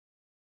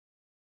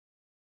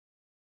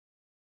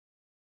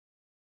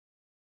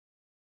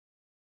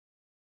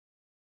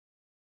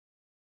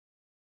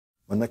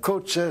When the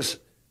coach says,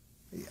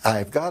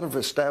 I've got to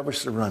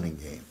establish the running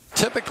game.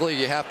 Typically,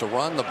 you have to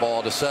run the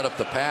ball to set up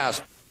the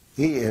pass.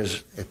 He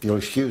is, if you'll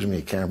excuse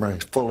me, Cameron,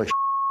 he's full of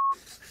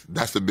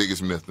That's the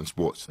biggest myth in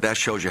sports. That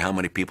shows you how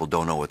many people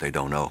don't know what they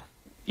don't know.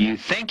 You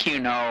think you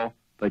know,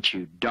 but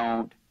you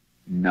don't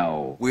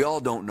know. We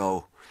all don't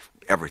know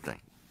everything.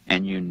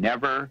 And you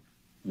never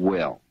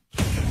will.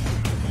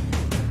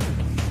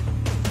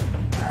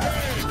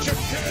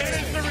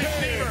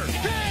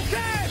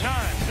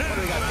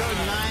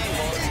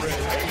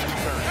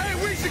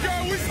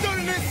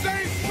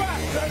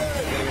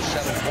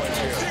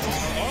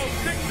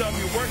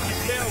 You work your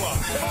tail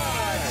off.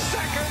 5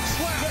 seconds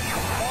left.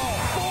 Oh,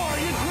 4,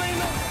 you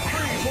dreaming?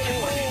 3,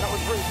 number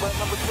 3, Brett,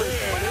 number 3.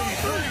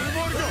 There's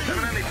more to go.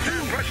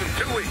 792, pushing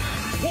 2 weeks.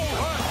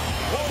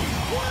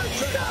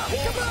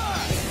 Come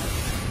on.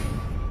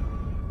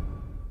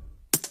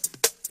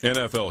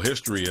 NFL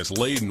history is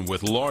laden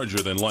with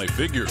larger-than-life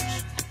figures.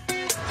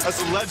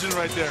 That's a legend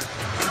right there.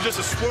 You're just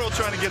a squirrel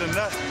trying to get a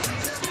nut.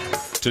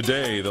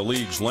 Today, the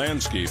league's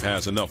landscape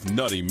has enough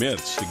nutty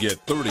myths to get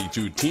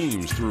 32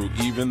 teams through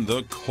even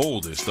the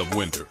coldest of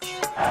winters.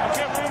 I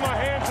can't move my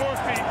hands or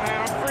feet,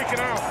 man. I'm freaking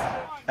out.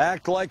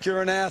 Act like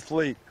you're an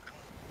athlete,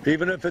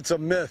 even if it's a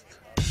myth.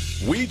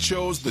 We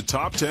chose the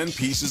top 10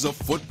 pieces of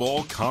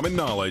football common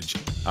knowledge.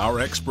 Our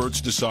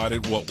experts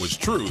decided what was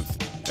truth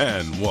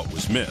and what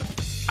was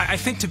myth. I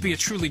think to be a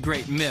truly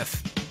great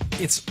myth,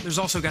 there's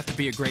also got to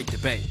be a great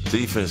debate.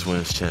 Defense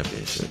wins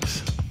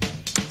championships.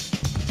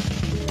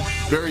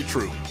 Very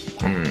true.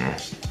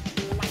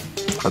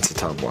 That's a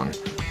tough one.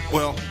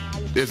 Well,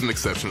 there's an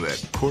exception to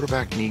that.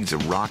 Quarterback needs a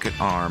rocket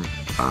arm.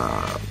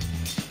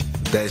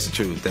 That's the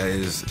truth. That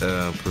is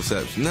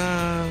perception.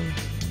 No.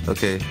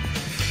 Okay.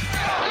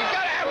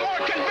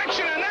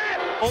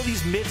 All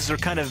these myths are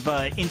kind of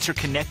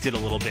interconnected a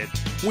little bit.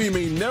 We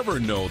may never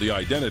know the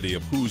identity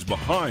of who's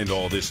behind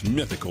all this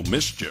mythical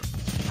mischief.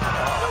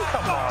 Oh,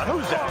 come on,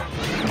 who's that?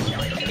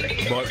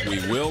 But we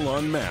will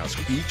unmask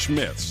each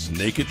myth's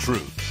naked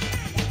truth.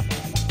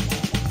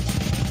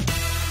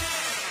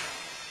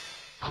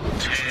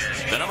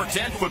 The number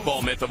 10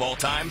 football myth of all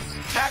time,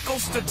 tackle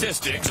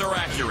statistics are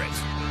accurate.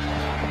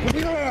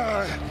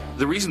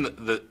 The reason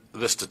that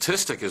the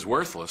statistic is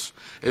worthless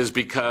is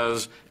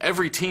because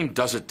every team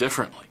does it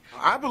differently.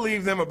 I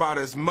believe them about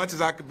as much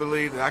as I could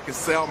believe that I could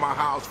sell my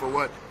house for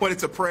what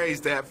it's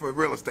appraised at for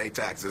real estate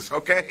taxes,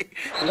 okay?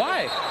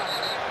 Why?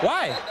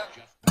 Why?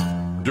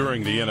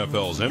 During the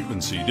NFL's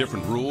infancy,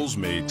 different rules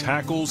made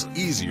tackles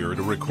easier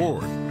to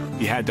record.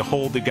 You had to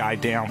hold the guy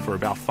down for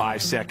about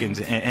 5 seconds,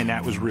 and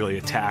that was really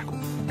a tackle.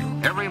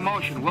 Every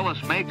motion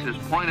Willis makes is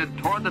pointed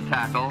toward the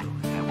tackle,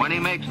 and when he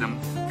makes them,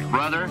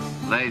 brother,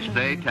 they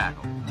stay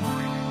tackled.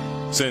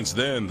 Since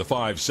then, the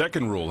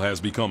 5-second rule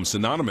has become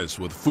synonymous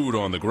with food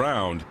on the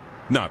ground,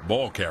 not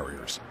ball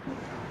carriers.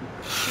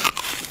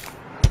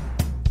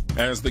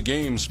 As the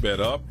game sped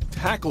up,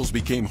 tackles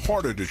became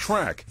harder to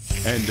track,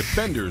 and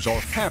defenders are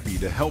happy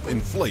to help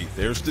inflate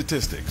their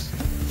statistics.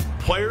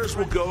 Players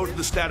will go to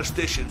the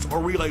statisticians or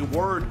relay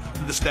word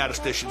to the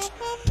statisticians.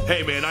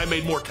 Hey, man, I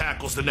made more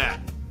tackles than that.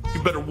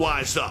 You better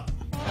wise up.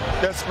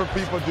 Desperate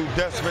people do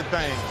desperate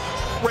things.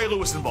 Ray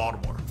Lewis in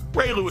Baltimore.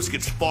 Ray Lewis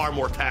gets far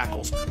more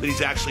tackles than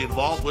he's actually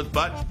involved with,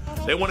 but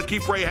they want to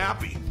keep Ray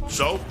happy.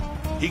 So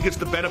he gets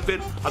the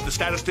benefit of the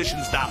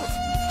statistician's knowledge.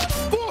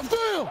 Fourth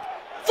down!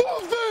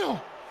 Fourth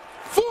down!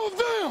 Fourth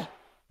down!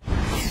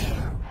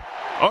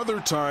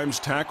 Other times,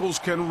 tackles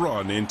can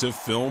run into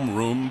film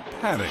room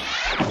padding.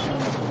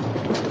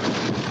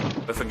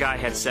 If a guy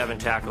had 7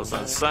 tackles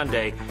on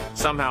Sunday,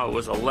 somehow it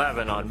was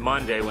 11 on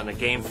Monday when the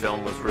game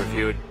film was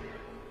reviewed.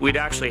 We'd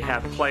actually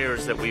have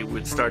players that we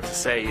would start to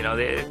say, you know,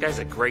 that guy's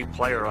a great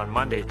player on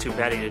Monday. Too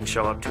bad he didn't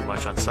show up too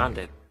much on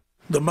Sunday.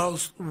 The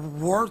most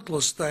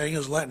worthless thing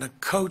is letting a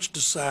coach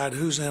decide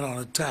who's in on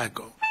a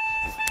tackle.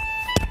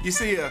 You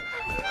see a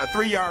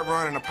 3-yard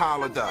run in a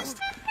pile of dust.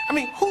 I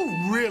mean,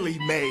 who really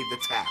made the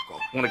tackle?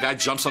 When a guy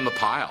jumps on the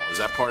pile, is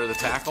that part of the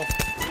tackle?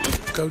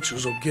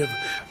 Coaches will give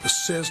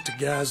assists to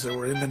guys that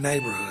were in the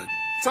neighborhood.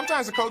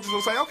 Sometimes the coaches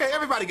will say, okay,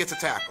 everybody gets a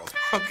tackle,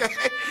 okay?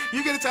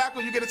 You get a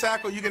tackle, you get a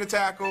tackle, you get a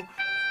tackle.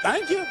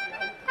 Thank you.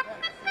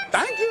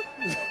 Thank you.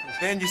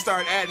 Then you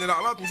start adding it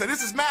all up and you say,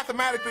 this is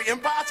mathematically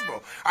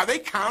impossible. Are they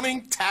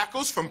counting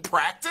tackles from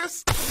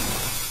practice?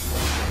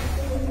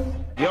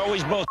 You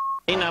always both.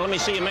 Now let me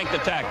see you make the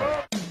tackle.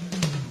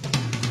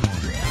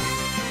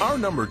 Our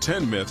number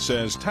 10 myth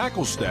says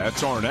tackle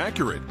stats aren't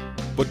accurate.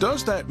 But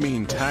does that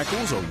mean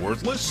tackles are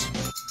worthless?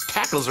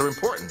 Tackles are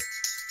important.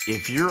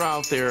 If you're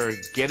out there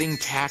getting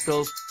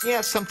tackles,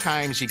 yeah,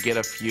 sometimes you get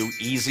a few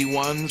easy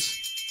ones.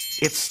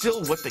 It's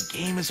still what the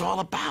game is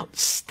all about,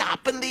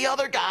 stopping the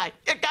other guy.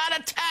 You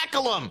gotta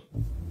tackle him.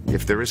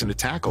 If there isn't a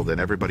tackle, then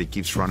everybody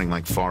keeps running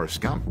like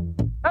Forrest Gump.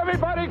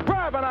 Everybody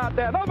grabbing out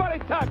there. Nobody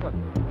tackling.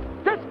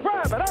 Just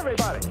grab it,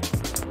 everybody.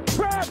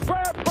 Grab,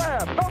 grab,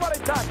 grab. Nobody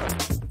tackling.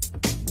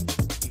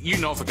 You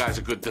know if a guy's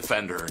a good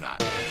defender or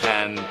not.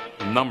 And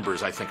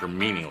numbers, I think, are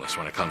meaningless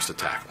when it comes to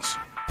tackles.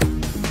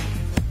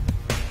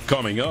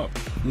 Coming up,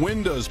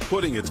 when does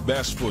putting its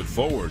best foot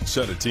forward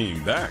set a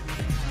team back?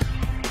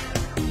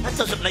 That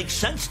doesn't make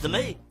sense to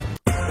me.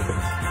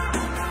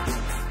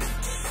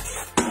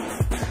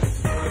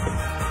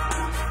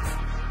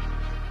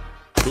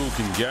 Who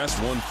can guess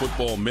one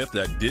football myth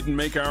that didn't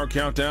make our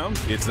countdown?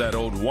 It's that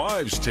old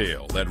wives'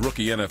 tale that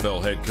rookie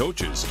NFL head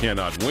coaches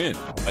cannot win.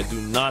 I do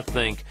not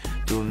think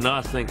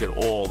at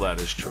all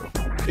that is true.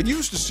 It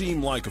used to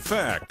seem like a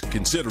fact,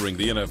 considering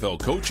the NFL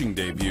coaching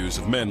debuts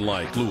of men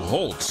like Lou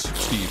Holtz,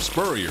 Steve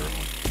Spurrier,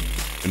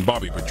 and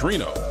Bobby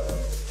Petrino.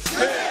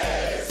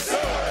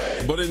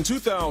 But in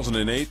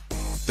 2008,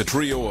 the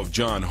trio of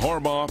John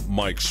Harbaugh,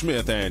 Mike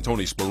Smith, and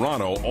Tony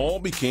Sparano all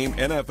became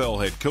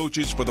NFL head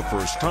coaches for the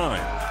first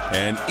time,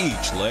 and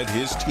each led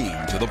his team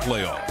to the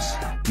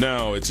playoffs.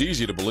 Now, it's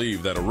easy to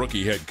believe that a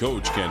rookie head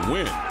coach can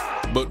win,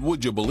 but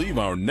would you believe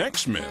our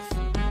next myth?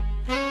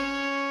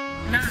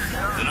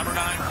 The number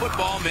 9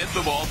 football myth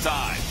of all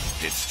time.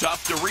 It's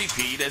tough to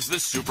repeat as the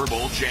Super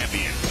Bowl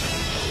champion.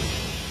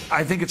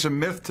 I think it's a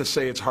myth to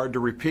say it's hard to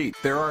repeat.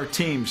 There are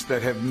teams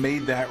that have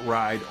made that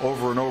ride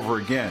over and over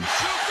again.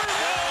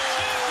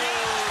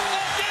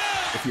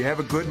 If you have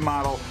a good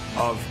model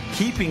of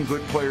keeping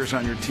good players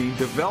on your team,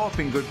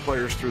 developing good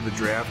players through the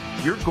draft,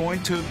 you're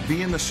going to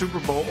be in the Super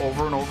Bowl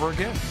over and over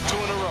again. 2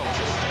 in a row.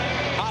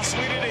 How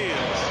sweet it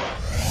is.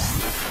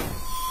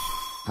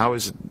 How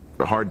is it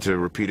hard to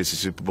repeat as a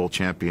Super Bowl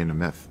champion a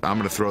myth? I'm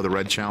going to throw the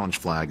red challenge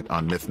flag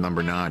on myth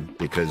number 9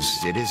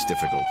 because it is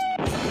difficult.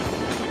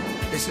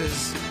 This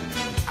is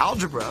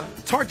algebra.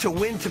 It's hard to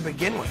win to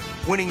begin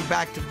with. Winning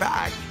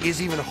back-to-back is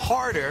even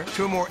harder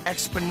to a more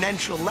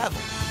exponential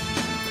level.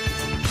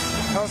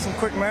 That was some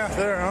quick math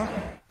there, huh?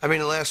 I mean,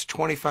 the last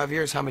 25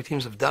 years, how many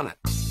teams have done it?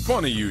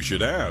 Funny you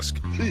should ask.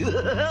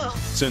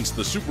 Since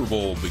the Super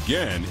Bowl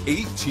began,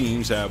 8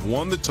 teams have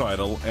won the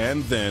title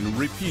and then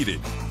repeated.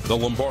 The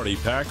Lombardi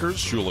Packers,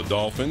 Shula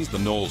Dolphins, the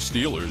Knoll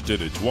Steelers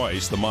did it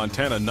twice, the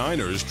Montana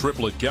Niners,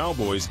 Triplet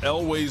Cowboys,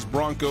 Elway's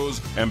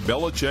Broncos, and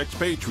Belichick's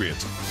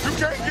Patriots. You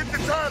can't get the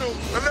title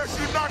unless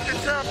you knock the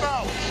champ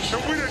out,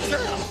 and we the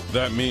champ.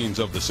 That means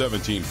of the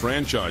 17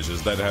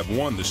 franchises that have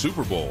won the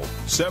Super Bowl,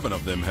 7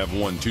 of them have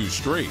won 2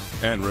 straight.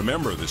 And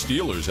remember, the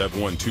Steelers have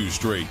won 2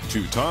 straight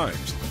 2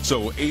 times.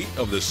 So 8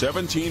 of the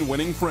 17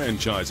 winning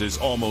franchises,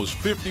 almost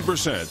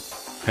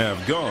 50%,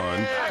 have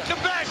gone Back to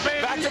back,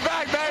 baby. Back to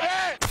back, baby.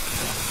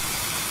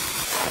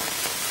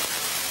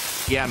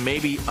 Yeah,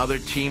 maybe other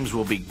teams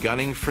will be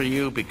gunning for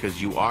you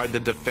because you are the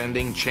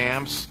defending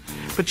champs,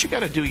 but you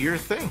got to do your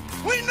thing.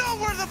 We know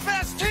we're the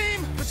best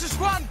team. Let's just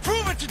go out and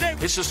prove it today.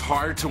 It's just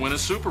hard to win a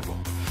Super Bowl.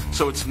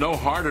 So it's no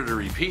harder to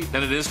repeat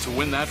than it is to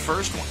win that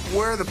first one.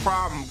 Where the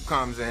problem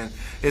comes in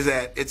is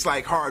that it's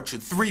like hard to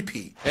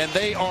three-peat. And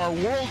they are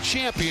world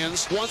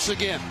champions once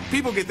again.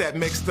 People get that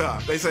mixed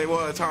up. They say,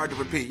 well, it's hard to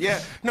repeat. Yeah,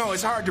 no,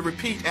 it's hard to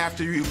repeat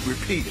after you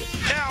repeat it.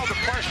 Now the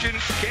question,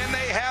 can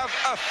they have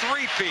a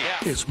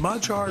three-peat? It's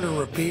much harder to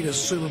repeat as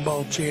Super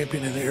Bowl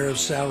champion in the era of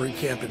salary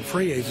cap and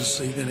free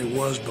agency than it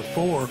was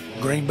before.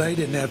 Green Bay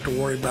didn't have to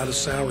worry about a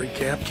salary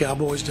cap.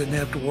 Cowboys didn't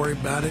have to worry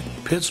about it.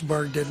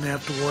 Pittsburgh didn't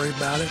have to worry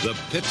about it. The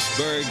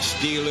Pittsburgh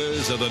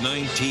Steelers of the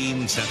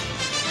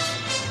 1970s.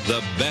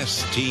 The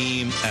best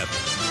team ever.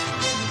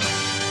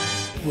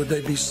 Would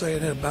they be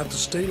saying it about the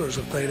Steelers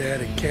if they'd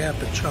added Cap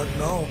and Chuck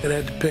Noll and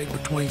had to pick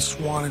between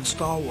Swan and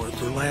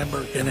Stallworth or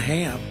Lambert and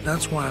Ham?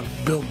 That's why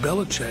Bill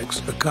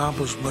Belichick's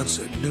accomplishments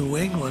at New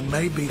England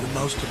may be the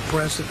most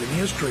impressive in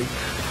history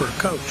for a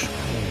coach.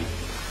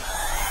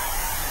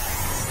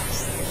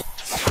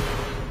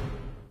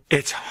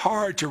 It's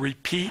hard to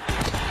repeat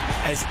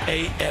as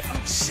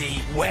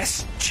AFC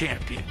West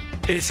champion.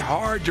 It's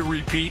hard to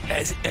repeat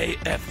as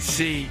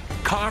AFC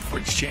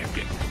Conference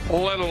champion,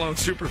 let alone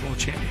Super Bowl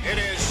champion. It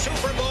is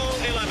Super Bowl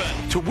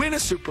 11. To win a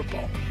Super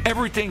Bowl,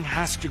 everything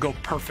has to go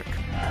perfect.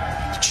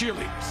 The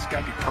cheerleaders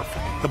got to be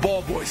perfect. The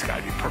ball boys got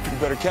to be perfect. You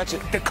better catch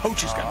it. The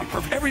coaches got to be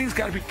perfect. Everything's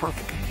got to be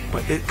perfect.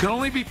 But it can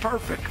only be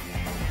perfect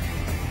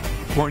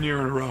 1 year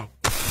in a row.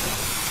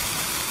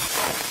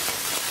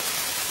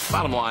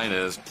 Bottom line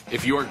is,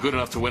 if you are good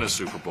enough to win a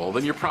Super Bowl,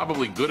 then you're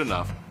probably good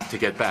enough to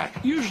get back.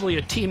 Usually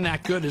a team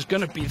that good is going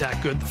to be that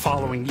good the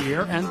following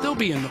year, and they'll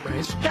be in the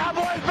race.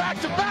 Cowboys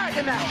back to back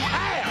in the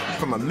half.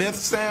 From a myth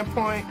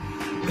standpoint,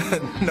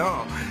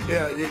 no.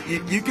 Yeah,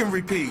 you can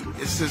repeat.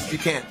 It's just you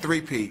can't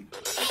three-peat.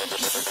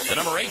 The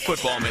number 8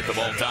 football myth of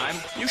all time,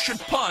 you should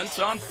punt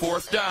on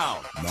 4th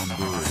down.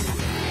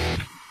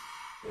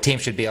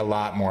 Teams should be a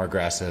lot more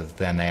aggressive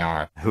than they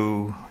are.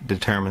 Who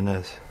determined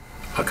this?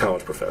 A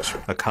college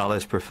professor. A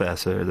college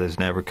professor that's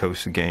never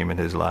coached a game in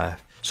his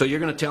life. So you're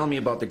going to tell me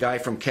about the guy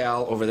from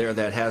Cal over there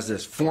that has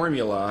this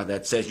formula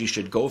that says you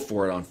should go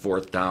for it on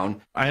 4th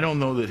down? I don't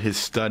know that his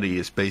study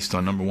is based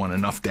on, number one,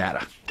 enough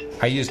data.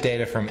 I used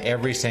data from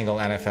every single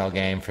NFL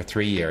game for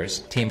 3 years.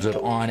 Teams would,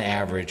 on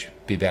average,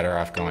 be better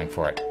off going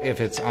for it. If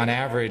it's, on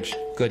average,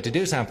 good to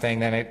do something,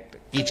 then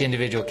each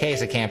individual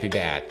case, it can't be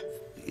bad.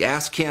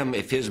 Ask him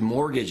if his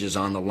mortgage is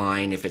on the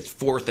line if it's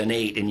 4th and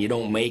 8 and you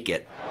don't make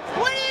it.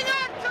 What do you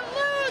got to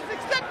lose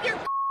except your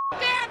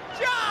damn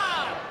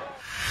job?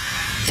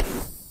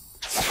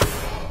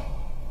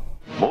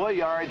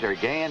 yards are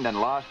gained and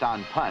lost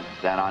on punts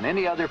than on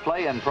any other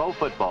play in pro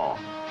football.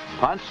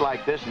 Punts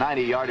like this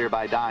 90-yarder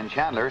by Don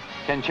Chandler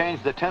can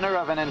change the tenor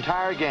of an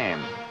entire game.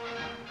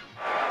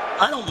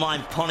 I don't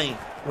mind punting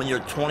when you're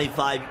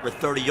 25 or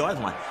 30-yard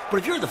line, but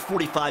if you're at the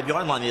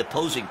 45-yard line of the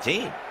opposing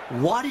team,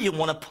 why do you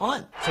want to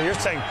punt? So you're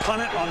saying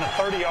punt it on the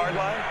 30-yard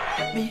line?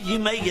 I mean, you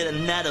may get a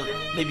net of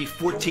maybe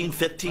 14,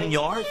 15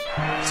 yards.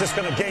 It's just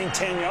going to gain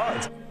 10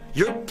 yards.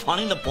 You're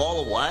punting the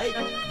ball away.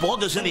 The ball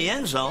goes in the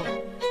end zone,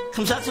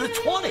 comes out to the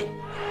 20.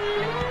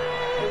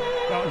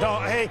 No,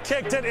 he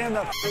kicked it in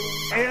the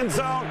end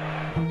zone.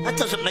 That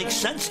doesn't make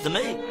sense to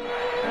me.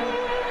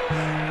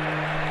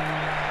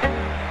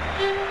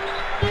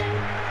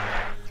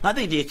 I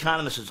think The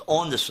Economist is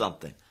on to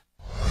something.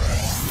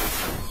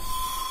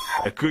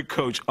 A good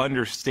coach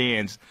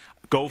understands,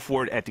 go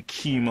for it at the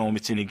key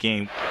moments in the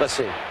game. Let's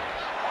see.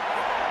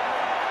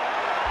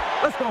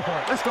 Let's go for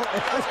it. Let's go for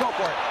it. Let's go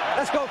for it.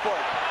 Let's go for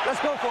it. Let's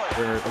go for it.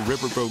 Or a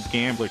riverboat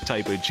gambler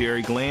type, a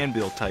Jerry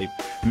Glanville type,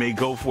 may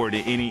go for it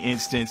in any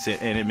instance,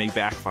 and it may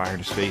backfire in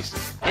his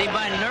face.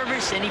 Anybody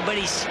nervous?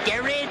 Anybody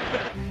scared?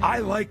 I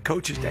like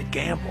coaches that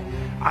gamble.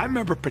 I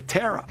remember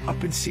Patera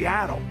up in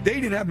Seattle. They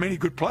didn't have many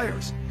good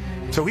players,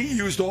 so he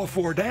used all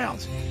 4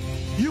 downs.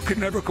 You could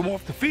never come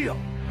off the field.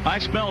 I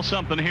smell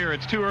something here.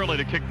 It's too early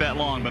to kick that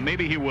long, but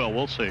maybe he will.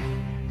 We'll see.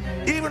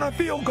 Even on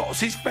field goals,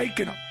 he's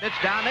faking them. It's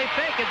down. They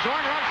fake it. Zorn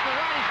runs to the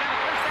right. He's got a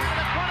first down to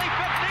the 20,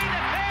 15,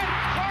 to 10.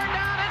 Zorn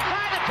down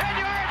inside the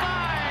 10-yard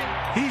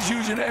line. He's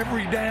using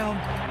every down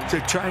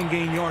to try and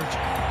gain yards. 6,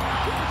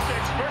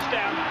 first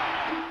down.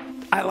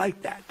 I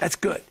like that. That's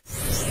good.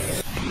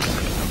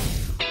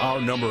 Our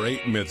number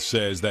 8 myth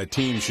says that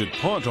teams should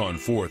punt on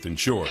 4th and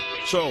short.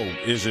 So,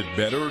 is it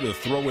better to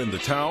throw in the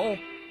towel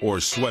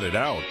or sweat it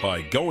out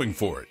by going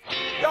for it?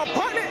 Y'all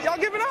punting it. Y'all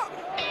giving up.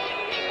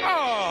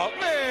 Oh,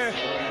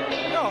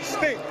 man. Y'all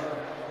stink.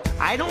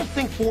 I don't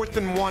think 4th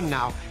and 1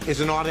 now is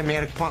an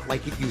automatic punt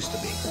like it used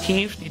to be.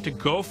 Teams need to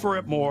go for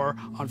it more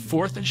on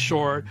 4th and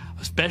short,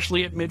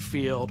 especially at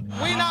midfield.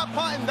 We're not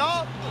punting,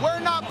 though. We're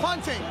not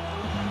punting.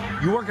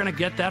 You are going to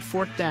get that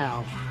 4th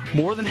down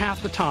more than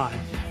half the time,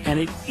 and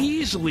it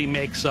easily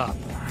makes up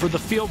for the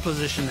field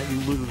position that you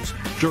lose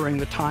during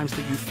the times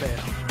that you fail.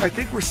 I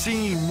think we're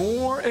seeing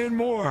more and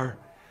more,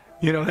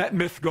 that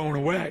myth going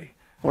away.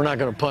 We're not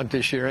going to punt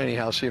this year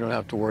anyhow, so you don't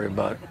have to worry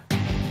about it.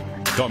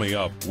 Coming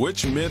up,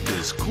 which myth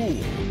is cool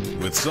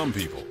with some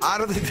people? I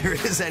don't think there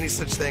is any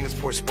such thing as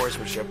poor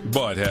sportsmanship.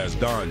 But has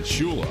Don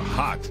Shula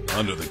hot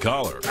under the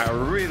collar? I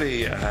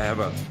really have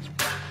a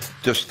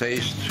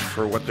distaste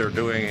for what they're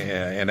doing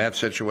in that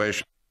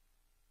situation.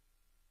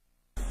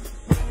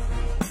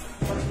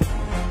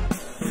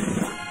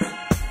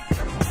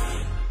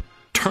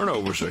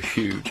 Turnovers are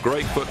huge.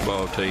 Great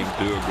football teams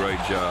do a great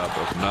job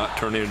of not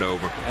turning it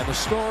over. And the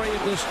story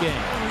of this game,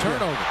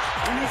 turnovers.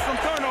 We need some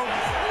turnovers.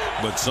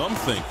 But some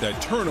think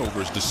that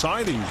turnovers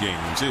deciding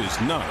games is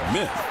not a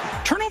myth.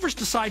 Turnovers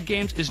decide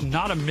games is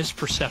not a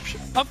misperception.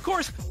 Of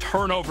course,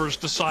 turnovers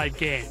decide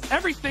games.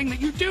 Everything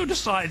that you do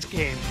decides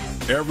games.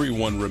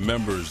 Everyone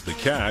remembers the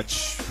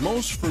catch.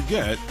 Most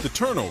forget the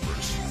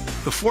turnovers.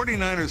 The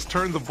 49ers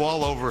turned the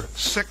ball over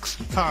 6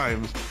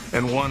 times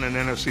and won an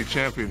NFC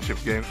Championship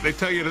game. They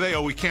tell you today,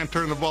 we can't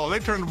turn the ball. They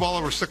turned the ball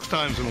over 6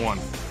 times and won.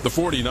 The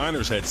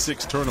 49ers had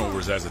 6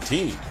 turnovers as a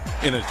team.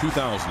 In a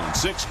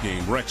 2006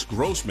 game, Rex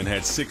Grossman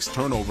had 6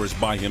 turnovers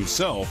by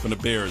himself in a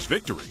Bears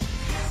victory.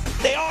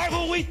 They are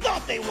who we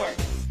thought they were,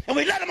 and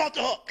we let them off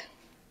the hook.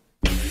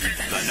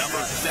 The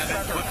number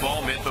 7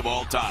 football myth of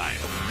all time.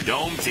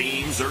 Dome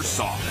teams are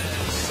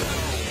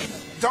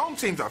soft. Dome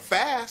teams are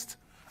fast.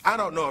 I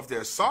don't know if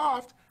they're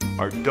soft.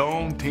 Are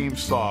dome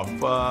teams soft?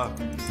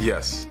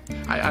 Yes.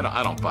 I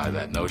don't buy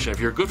that notion. If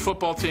you're a good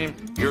football team,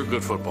 you're a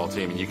good football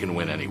team, and you can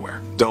win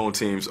anywhere. Dome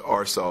teams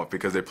are soft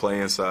because they play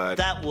inside.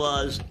 That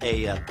was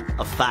a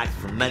fact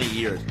for many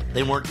years.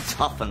 They weren't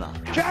tough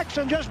enough.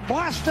 Jackson just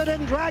blasted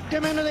and dragged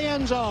him into the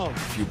end zone.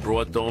 If you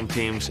brought dome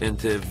teams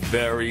into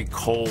very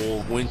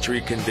cold,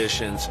 wintry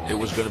conditions, it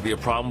was going to be a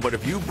problem. But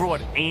if you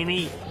brought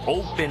any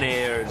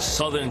open-air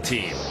southern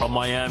team, a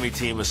Miami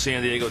team, a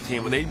San Diego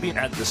team, they'd be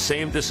at the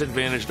same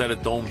disadvantage that a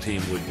dome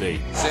team would be.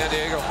 San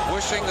Diego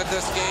wishing that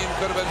this game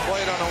could have been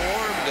played on a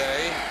warm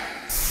day.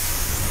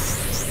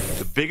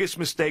 The biggest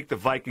mistake the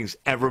Vikings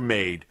ever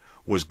made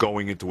was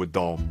going into a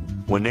dome.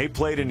 When they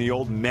played in the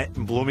old Met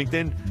in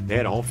Bloomington, they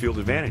had a home field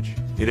advantage.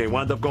 They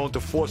wound up going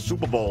to 4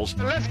 Super Bowls.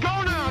 Let's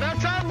go now.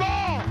 That's our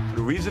ball.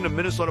 The reason the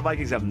Minnesota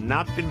Vikings have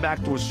not been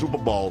back to a Super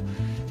Bowl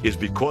is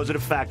because of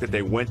the fact that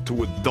they went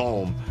to a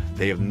dome.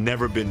 They have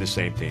never been the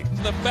same team.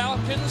 The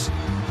Falcons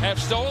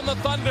have stolen the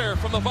thunder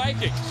from the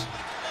Vikings.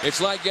 It's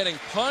like getting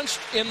punched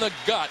in the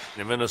gut.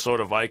 The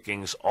Minnesota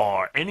Vikings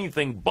are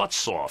anything but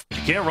soft.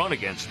 You can't run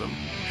against them.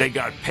 They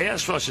got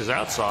pass rushes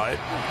outside.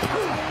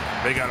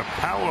 They got a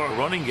power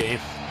running game.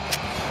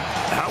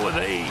 How are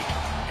they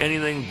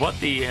anything but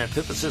the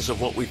antithesis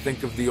of what we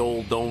think of the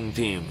old dome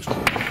teams?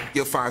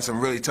 You'll find some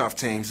really tough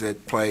teams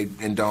that play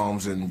in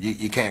domes, and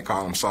you can't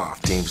call them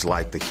soft. Teams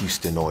like the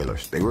Houston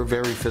Oilers, they were a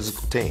very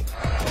physical team.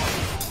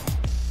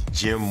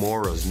 Jim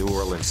Mora's New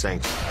Orleans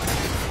Saints.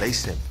 They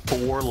sent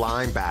 4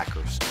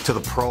 linebackers to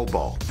the Pro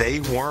Bowl. They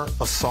weren't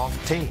a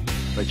soft team.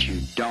 But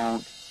you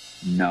don't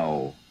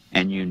know,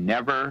 and you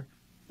never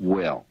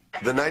will.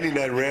 The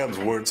 99 Rams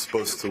weren't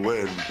supposed to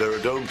win. They're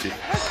a dome team.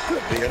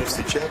 The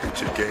NFC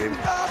Championship game,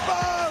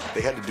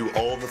 they had to do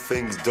all the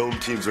things dome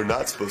teams are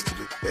not supposed to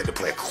do. They had to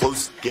play a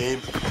close game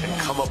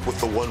and come up with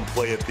the one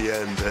play at the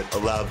end that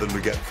allowed them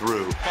to get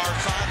through. Far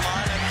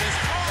sideline and this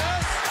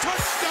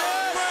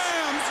touchdown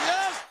Rams.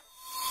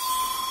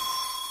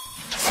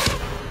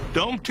 Yes.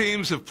 Dome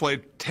teams have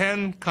played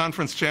 10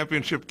 conference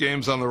championship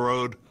games on the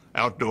road,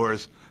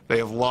 outdoors. They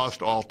have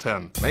lost all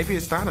 10. Maybe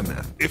it's not a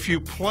myth. If you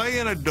play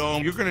in a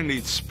dome, you're going to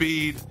need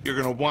speed. You're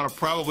going to want to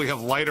probably have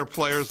lighter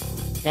players.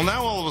 Well,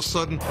 now all of a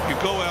sudden, you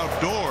go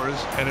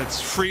outdoors and it's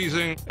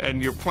freezing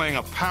and you're playing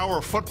a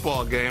power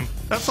football game.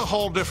 That's a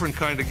whole different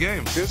kind of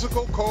game.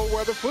 Physical, cold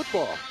weather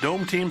football.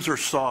 Dome teams are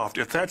soft.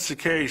 If that's the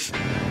case,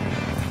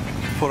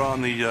 put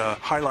on the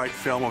highlight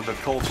film of the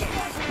Colts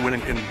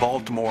winning in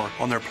Baltimore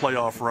on their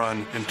playoff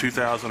run in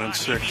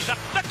 2006. The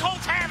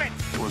Colts have it!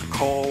 It was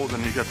cold,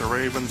 and you got the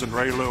Ravens and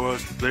Ray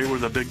Lewis. They were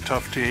the big,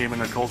 tough team,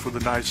 and the Colts were the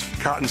nice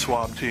cotton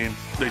swab team.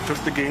 They took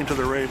the game to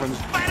the Ravens.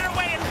 Batted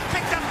away and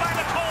picked up by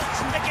the Colts.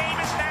 The game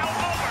is now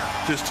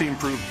over. This team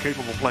proved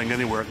capable of playing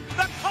anywhere.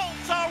 The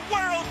Colts are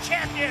world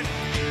champions!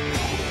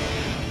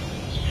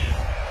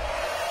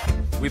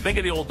 We think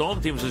of the old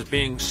dome teams as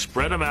being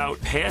spread them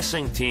out,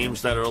 passing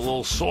teams that are a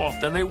little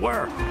soft, and they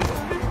were.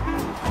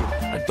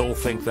 I don't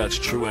think that's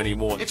true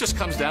anymore. It just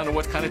comes down to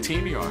what kind of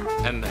team you are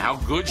and how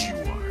good you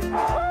are.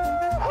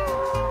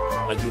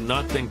 I do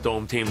not think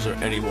dome teams are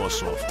any more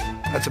soft.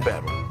 That's a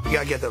bad one. You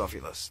gotta get that off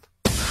your list.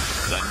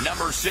 The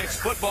number 6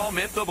 football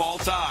myth of all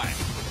time.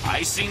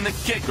 Icing the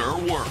kicker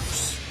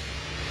works.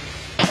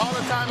 All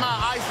the time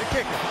out, ice the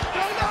kicker.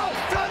 Time out!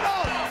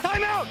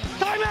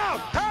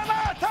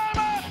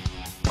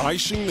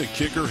 Icing the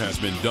kicker has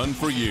been done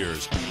for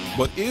years,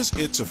 but is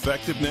its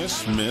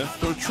effectiveness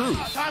myth or truth?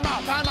 Time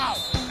out!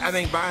 I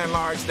think by and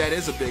large that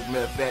is a big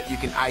myth that you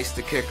can ice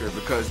the kicker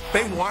because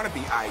they want to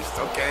be iced,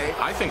 okay?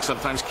 I think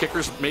sometimes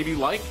kickers maybe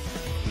like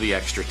the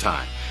extra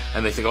time.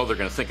 And they think, oh, they're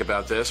going to think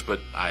about this,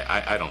 but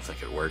I don't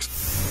think it works.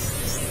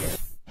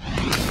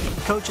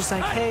 Coaches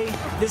think, hey,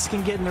 this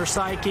can get in their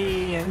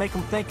psyche and make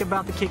them think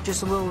about the kick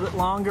just a little bit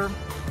longer.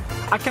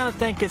 I kind of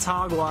think it's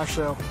hogwash,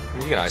 though.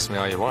 You can ice me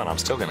all you want. I'm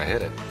still going to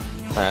hit it.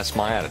 That's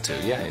my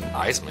attitude. Yeah,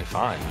 ice me,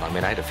 fine. I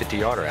mean, I hit a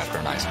 50-yarder after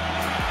an ice.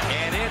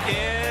 And it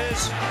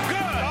is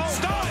good.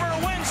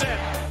 Stover wins it.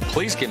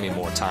 Please give me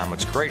more time.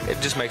 It's great. It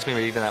just makes me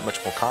even that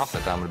much more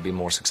confident that I'm going to be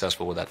more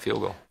successful with that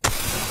field goal.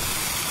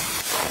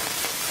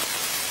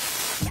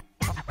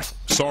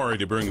 Sorry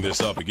to bring this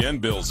up again,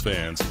 Bills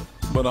fans,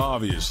 but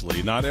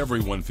obviously not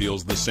everyone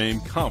feels the same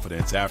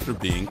confidence after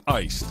being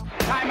iced.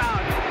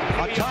 Timeout.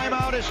 A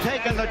timeout is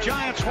taken. The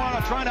Giants want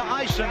to try to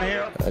ice him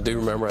here. I do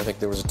remember, I think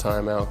there was a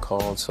timeout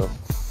called, so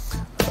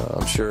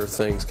I'm sure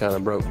things kind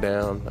of broke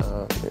down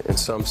in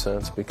some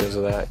sense because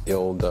of that. The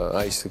old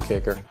ice the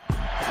kicker.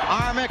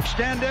 Arm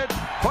extended,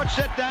 puts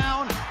it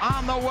down,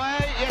 on the way,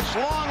 it's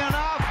long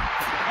enough,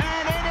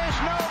 and it is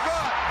no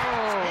good.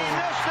 He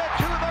missed it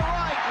to the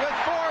right with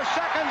 4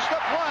 seconds to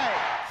play.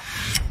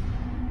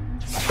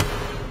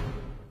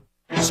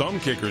 Some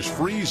kickers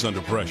freeze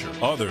under pressure.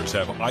 Others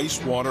have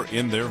ice water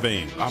in their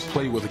veins. I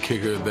played with a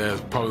kicker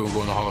that's probably going to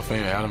go in the Hall of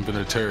Fame, Adam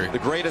Vinatieri. The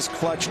greatest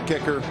clutch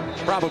kicker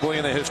probably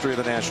in the history of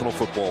the National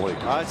Football League.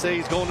 I'd say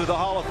he's going to the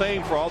Hall of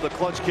Fame for all the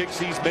clutch kicks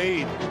he's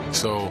made.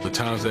 So the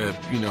times that,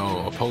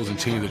 opposing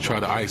teams that try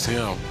to ice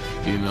him,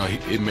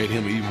 it made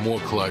him even more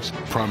clutch.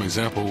 Prime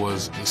example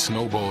was the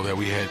Snow Bowl that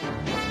we had.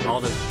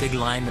 All the big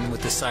linemen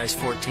with the size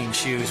 14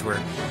 shoes were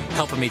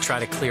helping me try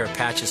to clear a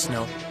patch of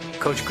snow.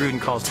 Coach Gruden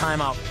called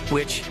timeout,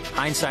 which,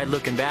 hindsight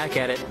looking back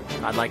at it,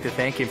 I'd like to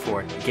thank him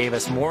for it. It gave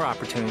us more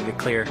opportunity to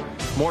clear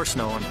more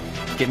snow and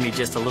give me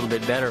just a little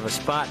bit better of a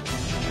spot.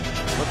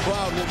 The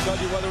crowd will tell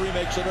you whether he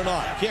makes it or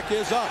not. Kick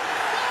is up.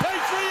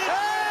 Patriots!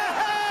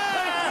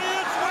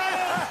 Patriots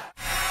win!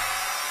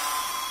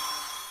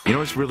 You know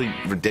what's really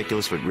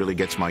ridiculous, what really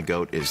gets my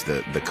goat, is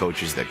the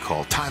coaches that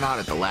call timeout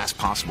at the last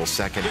possible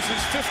second. This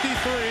is 53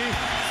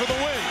 for the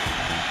win.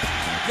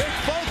 Nick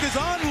Folk is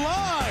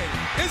online.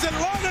 Is it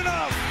long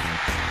enough?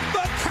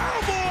 The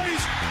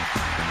Cowboys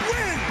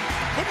win.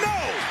 But no,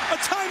 a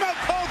timeout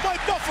called by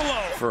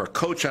Buffalo. For a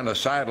coach on the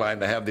sideline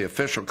to have the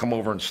official come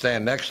over and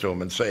stand next to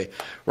him and say,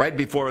 right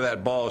before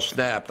that ball is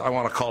snapped, I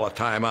want to call a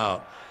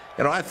timeout.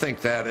 I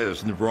think that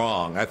is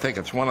wrong. I think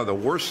it's one of the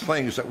worst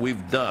things that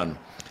we've done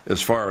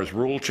as far as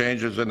rule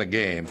changes in the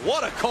game.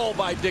 What a call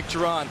by Dick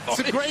Duran. It's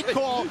a great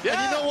call,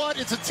 yeah. And you know what?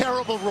 It's a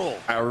terrible rule.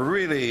 I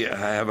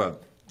have a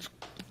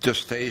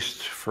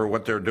distaste for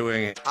what they're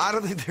doing. I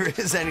don't think there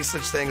is any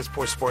such thing as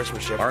poor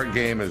sportsmanship. Our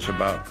game is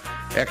about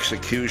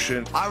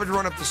execution. I would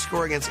run up the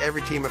score against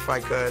every team if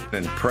I could.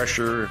 And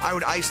pressure. I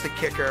would ice the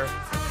kicker.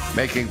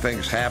 Making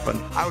things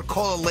happen. I would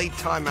call a late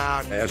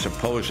timeout. As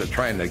opposed to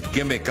trying to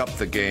gimmick up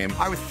the game.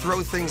 I would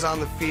throw things on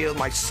the field,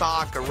 my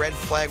sock, a red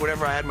flag,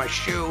 whatever I had, my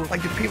shoe.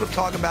 Like, do people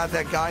talk about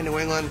that guy in New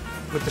England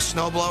with the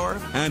snowblower.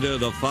 Enter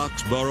the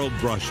Foxborough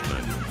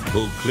Brushmen,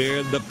 who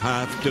cleared the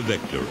path to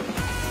victory.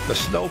 The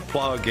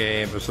snowplow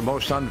game is the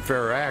most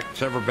unfair act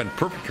that's ever been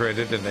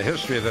perpetrated in the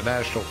history of the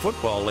National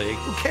Football League.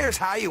 Who cares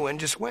how you win?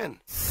 Just win.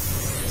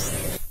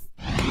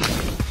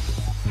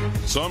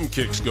 Some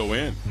kicks go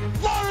in.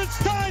 Lawrence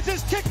Tynes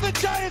has kicked the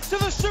Giants to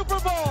the Super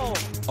Bowl.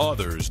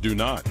 Others do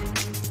not.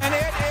 And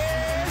it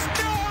is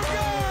no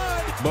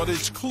good. But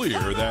it's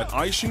clear that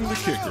icing the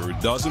kicker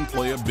doesn't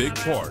play a big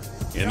part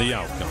in the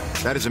outcome.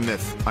 That is a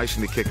myth.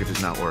 Icing the kicker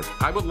does not work.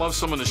 I would love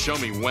someone to show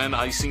me when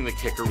icing the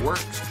kicker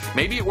works.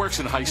 Maybe it works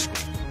in high school.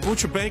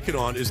 What you're banking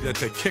on is that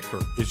the kicker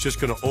is just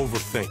going to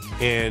overthink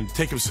and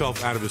take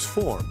himself out of his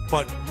form.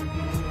 But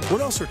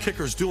what else are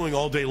kickers doing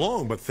all day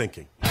long but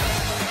thinking?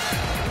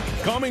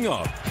 Coming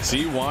up,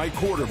 see why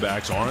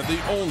quarterbacks aren't the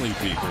only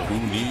people who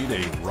need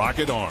a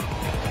rocket arm.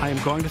 I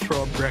am going to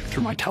throw a brick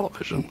through my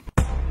television.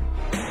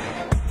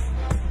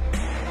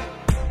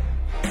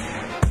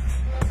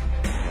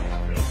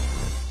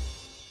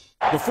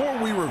 Before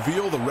we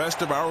reveal the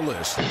rest of our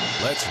list,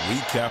 let's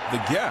recap the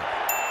gap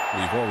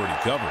we've already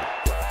covered.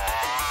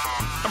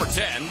 Number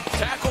 10,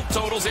 tackle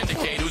totals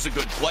indicate who's a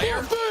good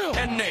player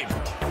and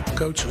neighbor.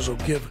 Coaches will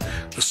give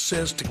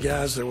assists to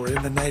guys that were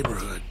in the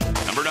neighborhood.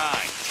 Number 9,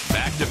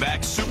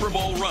 back-to-back Super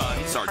Bowl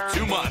runs are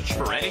too much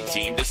for any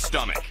team to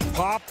stomach.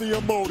 Pop the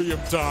Imodium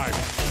time.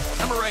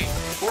 Number 8,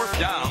 fourth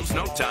down's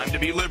no time to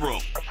be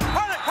liberal.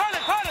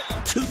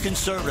 Too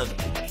conservative.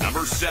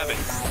 Number 7,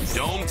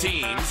 dome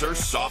teams are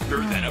softer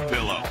than a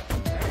pillow.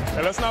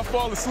 And let's not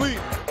fall asleep.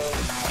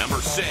 Number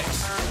 6,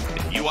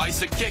 if you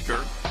ice a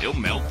kicker, he'll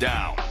melt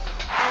down. He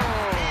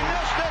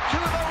missed it to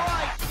the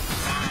right.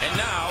 And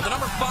now, the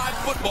number 5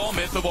 football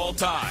myth of all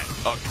time.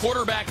 A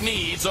quarterback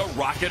needs a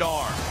rocket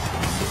arm.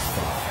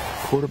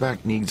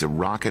 Quarterback needs a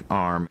rocket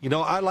arm. You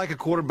know, I like a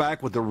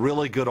quarterback with a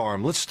really good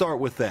arm. Let's start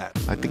with that.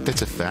 I think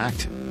that's a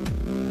fact.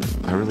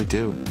 I really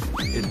do.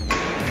 It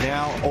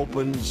now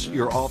opens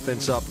your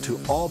offense up to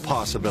all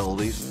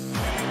possibilities.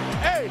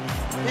 Hey,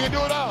 we can do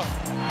it all.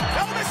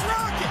 Elvis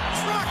Rocket!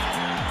 It's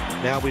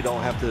Rocket! Now we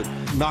don't have to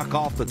knock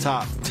off the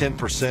top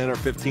 10% or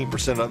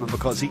 15% of it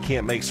because he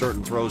can't make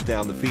certain throws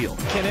down the field.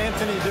 Can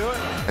Anthony do it?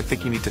 I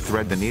think you need to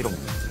thread the needle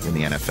in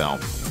the NFL.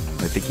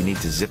 I think you need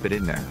to zip it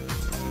in there.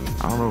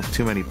 I don't know of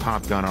too many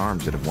pop gun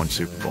arms that have won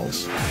Super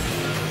Bowls.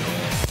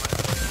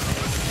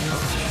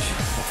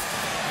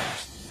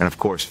 And of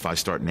course, if I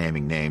start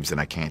naming names, then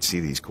I can't see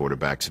these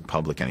quarterbacks in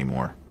public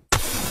anymore.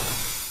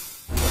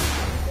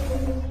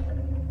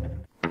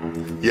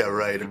 Yeah,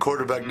 right. A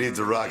quarterback needs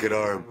a rocket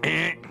arm.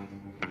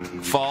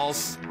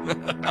 False.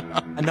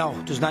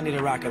 No, does not need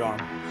a rocket arm.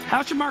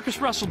 How's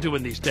Jamarcus Russell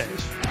doing these days?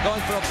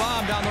 Going for a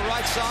bomb down the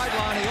right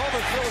sideline. He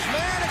overthrows.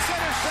 Man, it's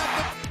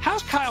intercepted.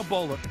 How's Kyle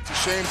Boller? It's a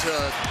shame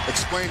to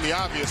explain the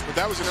obvious, but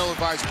that was an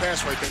ill-advised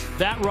pass right there.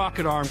 That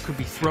rocket arm could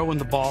be throwing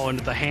the ball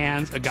into the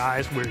hands of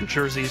guys wearing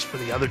jerseys for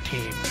the other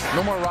team.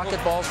 No more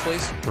rocket balls,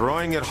 please.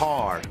 Throwing it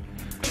hard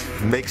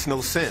makes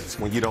no sense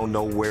when you don't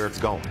know where it's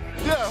going.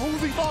 Yeah,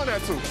 who's he throwing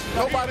that to?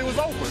 Nobody was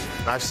open.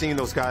 I've seen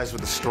those guys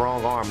with a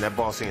strong arm, that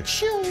ball saying,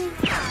 shoo,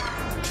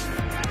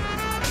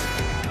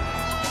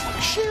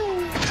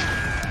 shoo,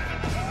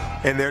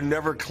 and they're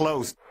never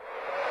close.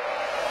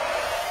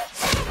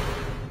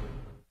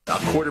 A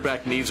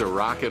quarterback needs a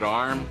rocket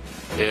arm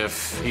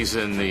if he's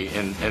in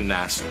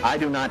NASA. I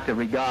do not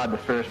regard the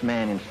first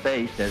man in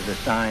space as a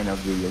sign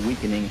of the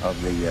weakening of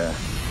the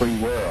free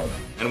world.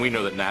 And we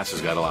know that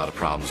NASA's got a lot of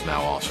problems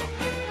now also.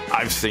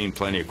 I've seen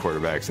plenty of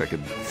quarterbacks that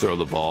could throw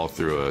the ball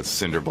through a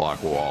cinder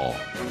block wall.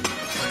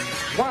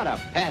 What a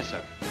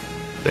passer.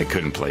 They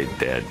couldn't play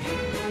dead.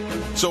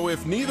 So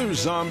if neither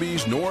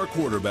zombies nor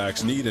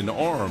quarterbacks need an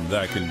arm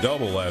that can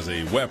double as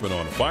a weapon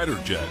on a fighter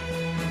jet,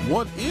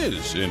 what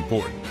is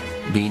important?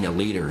 Being a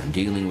leader and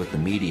dealing with the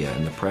media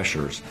and the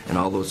pressures and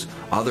all those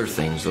other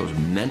things, those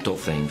mental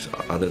things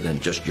other than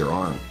just your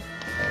arm.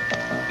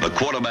 The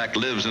quarterback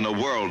lives in a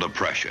world of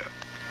pressure.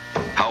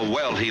 How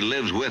well he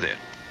lives with it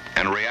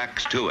and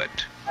reacts to it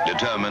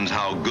determines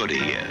how good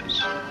he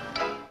is.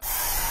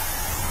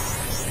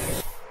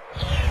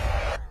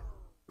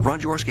 Ron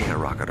Jaworski had a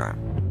rocket arm.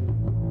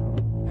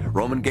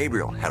 Roman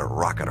Gabriel had a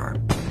rocket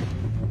arm.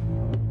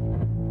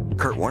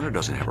 Kurt Warner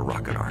doesn't have a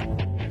rocket arm.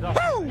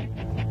 Woo!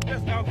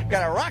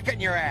 Got a rocket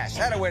in your ass.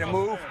 That a way to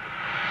move.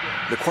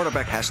 The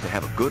quarterback has to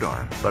have a good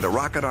arm, but a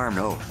rocket arm,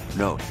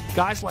 no.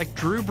 Guys like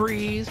Drew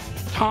Brees,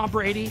 Tom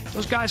Brady,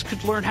 those guys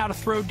could learn how to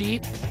throw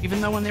deep,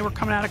 even though when they were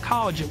coming out of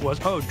college it was,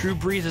 oh, Drew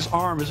Brees'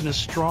 arm isn't as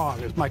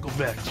strong as Michael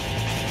Vick's.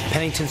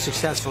 Pennington's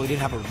successful. He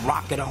didn't have a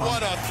rocket arm.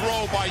 What a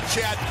throw by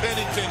Chad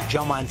Pennington.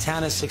 Joe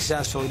Montana's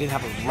successful. He didn't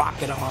have a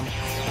rocket arm.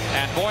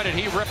 And boy, did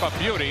he rip a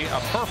beauty. A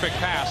perfect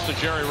pass to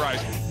Jerry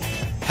Rice.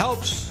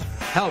 Helps.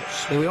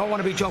 We all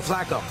want to be Joe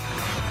Flacco.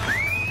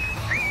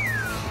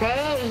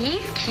 Say,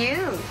 he's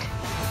cute.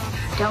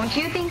 Don't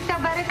you think so,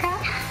 Buttercup?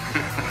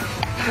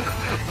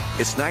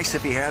 It's nice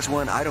if he has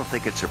one. I don't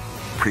think it's a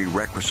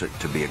prerequisite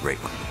to be a great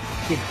one.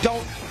 You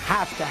don't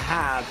have to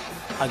have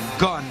a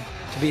gun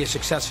to be a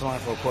successful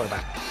NFL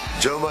quarterback.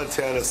 Joe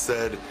Montana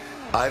said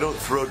I don't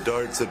throw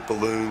darts at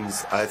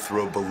balloons. I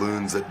throw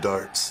balloons at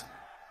darts.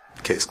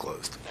 Case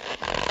closed.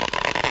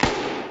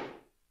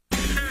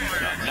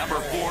 The number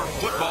 4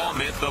 football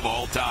myth of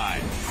all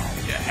time.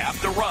 You have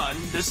to run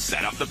to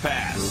set up the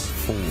pass.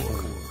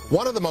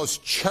 One of the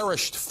most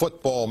cherished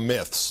football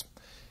myths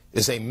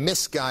is a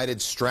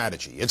misguided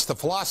strategy. It's the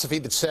philosophy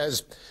that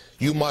says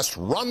you must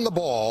run the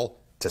ball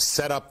to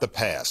set up the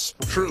pass.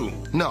 True.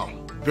 No.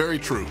 Very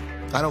true.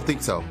 I don't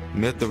think so.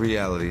 Myth or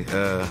reality?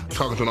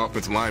 Talking to an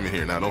offensive lineman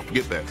here now. Don't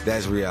forget that.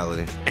 That's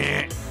reality.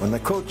 When the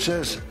coach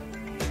says,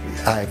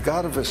 I've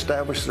got to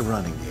establish the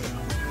running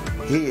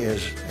game, he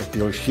is, if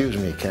you'll excuse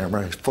me,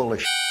 Cameron, he's full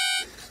of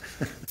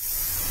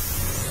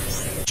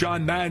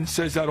John Madden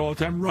says that all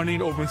the time,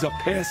 running opens up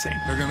passing.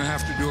 They're going to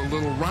have to do a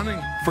little running.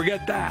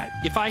 Forget that.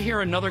 If I hear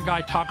another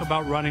guy talk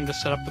about running to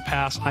set up the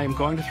pass, I am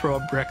going to throw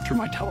a brick through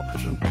my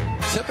television.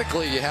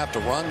 Typically, you have to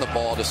run the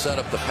ball to set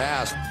up the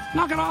pass.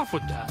 Knock it off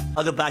with that.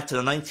 I'll go back to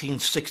the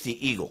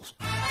 1960 Eagles.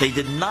 They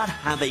did not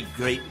have a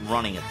great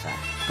running attack,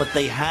 but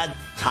they had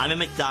Tommy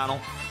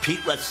McDonald, Pete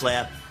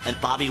Retzlaff, and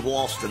Bobby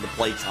Walston to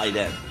play tight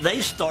end.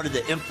 They started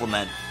to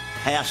implement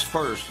pass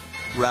first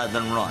rather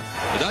than run.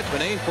 The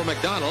Dutchman aimed for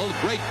McDonald.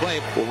 Great play.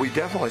 Well, we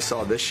definitely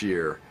saw this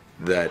year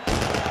that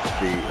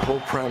the whole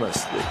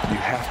premise that you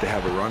have to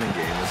have a running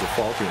game is a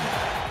faulty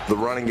one. The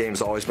running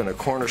game's always been a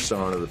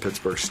cornerstone of the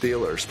Pittsburgh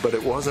Steelers, but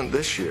it wasn't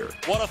this year.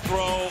 What a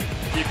throw.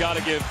 You got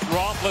to give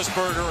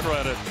Roethlisberger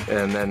credit.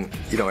 And then,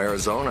 you know,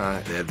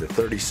 Arizona, they had the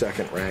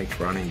 32nd ranked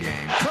running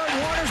game. Kurt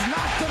Warner's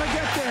not going to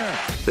get there.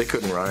 They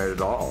couldn't run it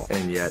at all,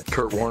 and yet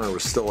Kurt Warner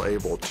was still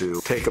able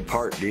to take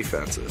apart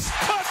defenses.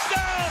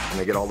 Touchdown! And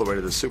they get all the way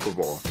to the Super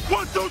Bowl.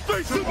 1, 2,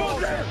 3, Super Bowl!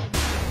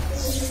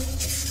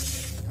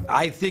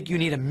 I think you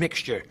need a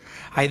mixture.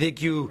 I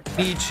think you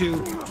need to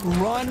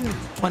run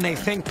when they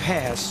think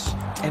pass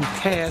and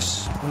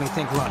pass when they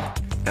think run.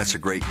 That's a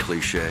great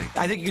cliche.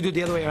 I think you can do it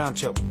the other way around,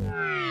 too.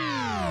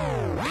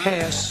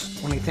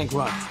 Pass when they think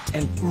run.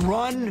 And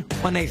run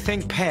when they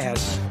think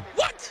pass.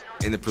 What?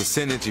 In the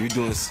percentage, if you're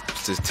doing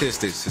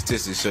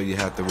statistics show you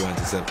have to run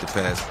to set up the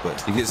pass.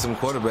 But you get some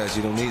quarterbacks,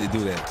 you don't need to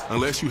do that.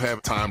 Unless you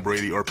have Tom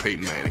Brady or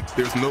Peyton Manning.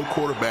 There's no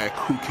quarterback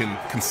who can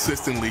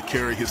consistently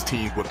carry his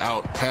team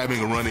without having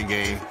a running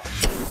game.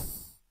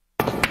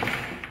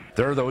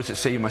 There are those that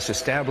say you must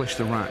establish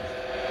the run.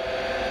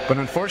 But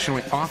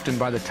unfortunately, often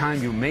by the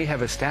time you may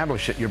have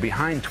established it, you're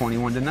behind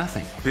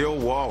 21-0. Bill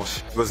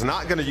Walsh was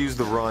not going to use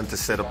the run to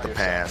set up the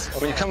pass.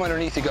 When you come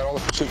underneath, you got all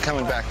the pursuit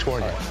coming back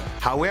toward you.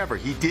 However,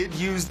 he did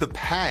use the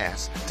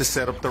pass to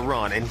set up the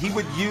run, and he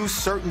would use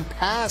certain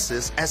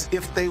passes as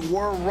if they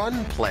were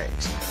run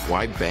plays.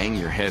 Why bang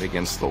your head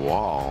against the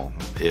wall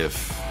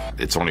if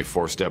it's only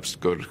 4 steps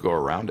to go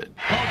around it?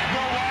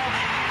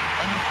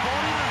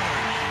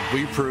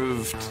 We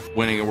proved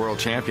winning a world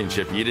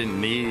championship, you didn't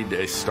need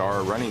a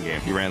star running game.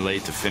 You ran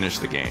late to finish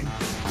the game.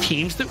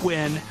 Teams that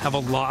win have a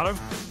lot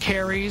of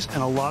carries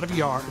and a lot of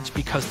yards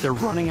because they're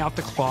running out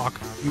the clock.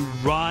 You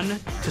run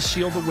to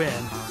seal the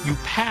win. You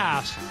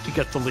pass to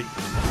get the lead.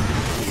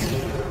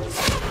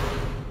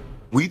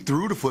 We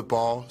threw the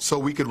football so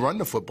we could run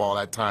the football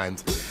at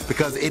times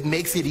because it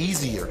makes it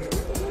easier.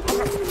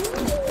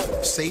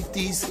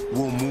 Safeties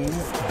will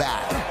move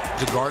back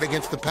to guard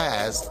against the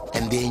pass,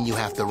 and then you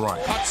have to run.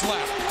 Cuts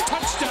left.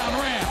 Touchdown,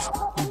 Rams.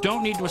 You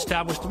don't need to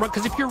establish the run,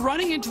 because if you're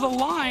running into the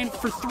line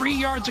for 3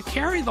 yards a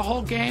carry the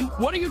whole game,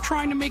 what are you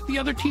trying to make the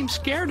other team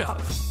scared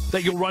of?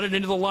 That you'll run it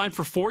into the line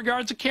for 4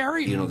 yards a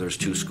carry? You know, there's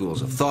 2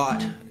 schools of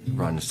thought.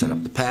 Run to set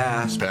up the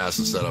pass. Pass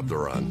to set up the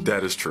run.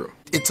 That is true.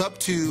 It's up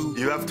to...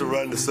 You have to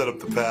run to set up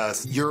the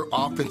pass. Your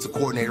offensive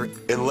coordinator.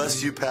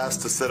 Unless you pass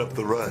to set up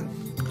the run.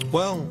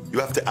 Well... You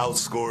have to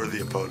outscore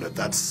the opponent.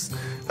 That's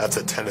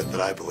a tenet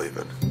that I believe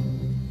in.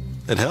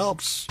 It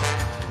helps.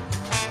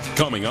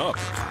 Coming up,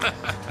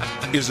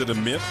 is it a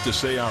myth to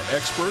say our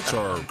experts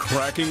are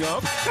cracking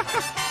up?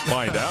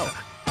 Find out.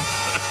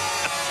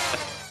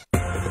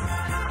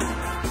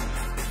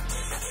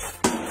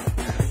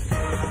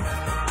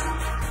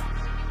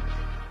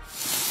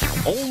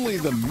 Only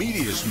the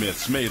meatiest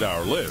myths made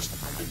our list.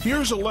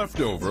 Here's a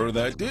leftover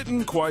that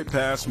didn't quite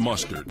pass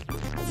mustard.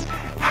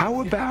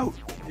 How about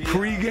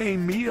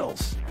pre-game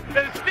meals?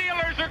 The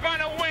Steelers are going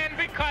to win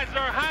because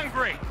they're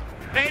hungry.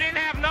 They didn't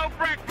have no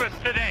breakfast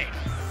today.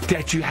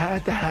 That you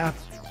had to have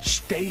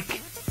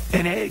steak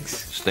and eggs.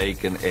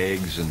 Steak and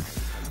eggs and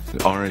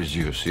orange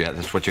juice. Yeah,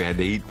 that's what you had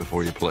to eat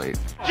before you played.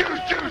 Juice.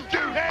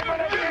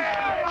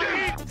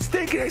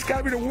 Steak and eggs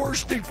gotta be the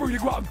worst thing for you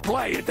to go out and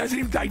play. It doesn't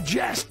even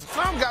digest.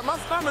 I've got my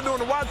stomach doing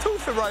the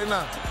Watusi right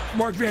now.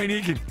 Mark Van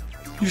Eegen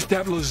used to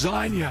have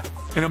lasagna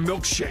and a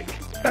milkshake.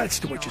 That's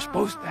what you're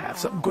supposed to have,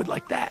 something good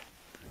like that.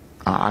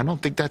 I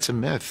don't think that's a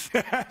myth.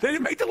 They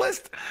didn't make the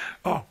list?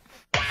 Oh.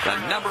 The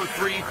number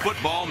 3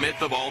 football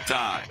myth of all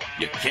time.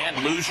 You can't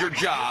lose your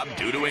job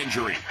due to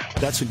injury.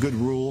 That's a good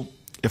rule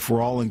if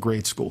we're all in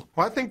grade school.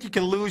 Well, I think you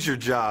can lose your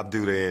job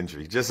due to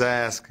injury. Just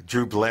ask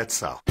Drew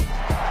Bledsoe.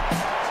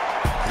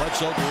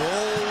 Bledsoe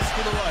rolls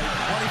to the right.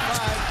 25,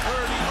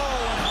 30, and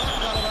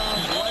got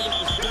around right at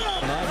the stick.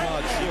 And I'm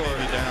not sure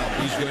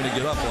he's going to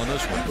get up on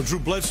this one. Well, Drew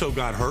Bledsoe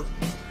got hurt,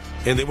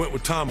 and they went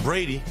with Tom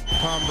Brady.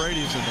 Tom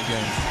Brady's in the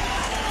game.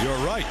 You're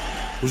right.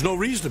 There's no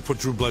reason to put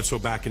Drew Bledsoe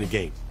back in the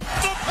game. The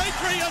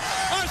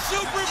Patriots are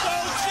Super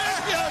Bowl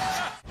champions!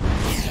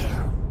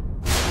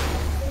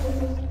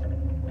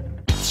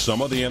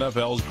 Some of the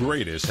NFL's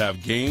greatest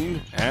have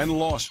gained and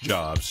lost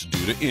jobs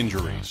due to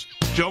injuries.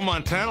 Joe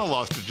Montana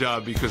lost a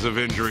job because of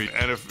injury,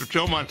 and if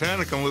Joe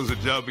Montana can lose a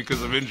job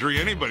because of injury,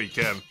 anybody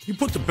can. You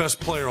put the best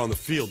player on the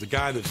field, the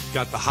guy that's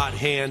got the hot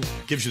hand,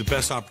 gives you the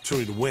best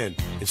opportunity to win.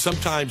 And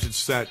sometimes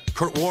it's that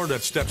Kurt Warner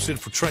that steps in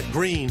for Trent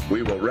Green.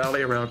 We will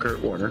rally around Kurt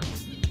Warner,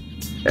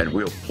 and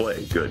we'll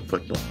play good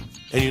football.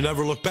 And you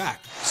never look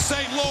back.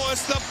 St.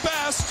 Louis, the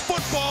best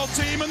football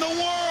team in the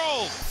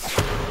world!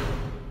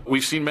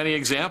 We've seen many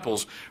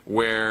examples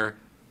where,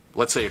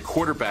 let's say, a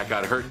quarterback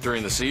got hurt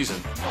during the season.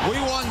 We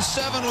won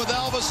 7 with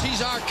Elvis. He's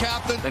our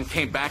captain. Then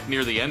came back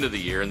near the end of the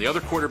year, and the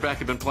other quarterback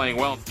had been playing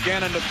well.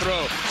 Gannon to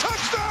throw.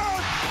 Touchdown!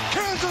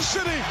 Kansas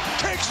City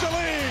takes the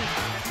lead.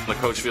 The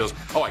coach feels,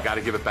 oh, I got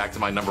to give it back to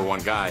my number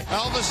one guy.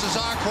 Elvis is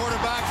our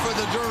quarterback for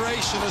the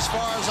duration as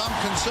far as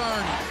I'm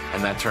concerned.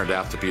 And that turned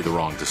out to be the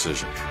wrong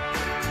decision.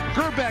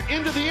 Gerback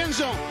into the end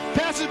zone.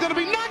 Pass is going to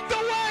be knocked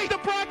away. The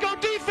Bronco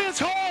defense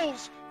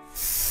holds.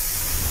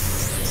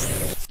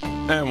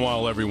 And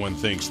while everyone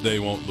thinks they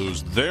won't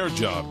lose their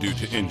job due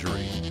to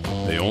injury,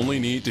 they only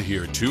need to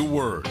hear 2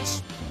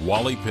 words: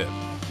 Wally Pipp.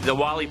 The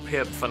Wally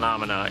Pipp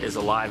phenomena is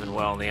alive and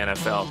well in the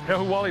NFL. You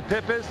know who Wally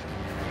Pipp is?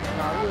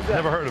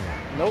 Never heard of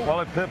him. Nope.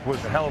 Wally Pipp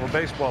was a hell of a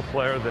baseball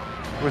player that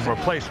was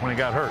replaced when he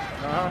got hurt.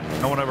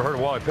 No one ever heard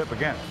of Wally Pipp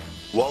again.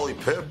 Wally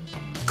Pipp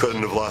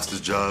couldn't have lost his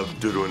job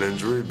due to an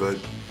injury, but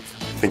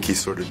I think he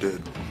sort of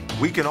did.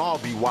 We can all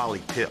be Wally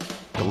Pipp,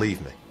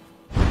 believe me.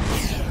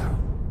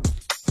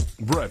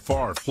 Brett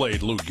Favre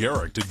played Lou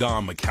Gehrig to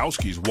Don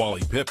Majkowski's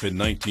Wally Pipp in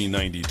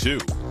 1992.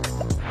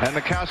 And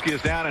Majkowski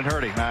is down and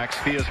hurting, Max.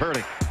 He is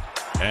hurting.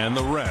 And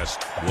the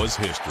rest was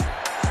history.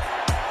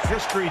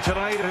 History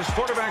tonight as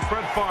quarterback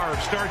Brett Favre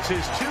starts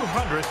his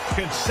 200th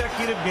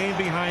consecutive game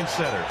behind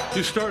center.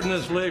 You start in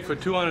this league for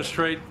 200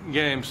 straight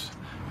games,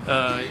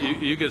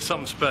 you get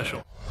something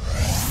special.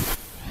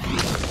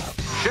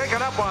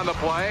 Shaken up on the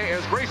play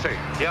is Greasy.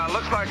 Yeah, it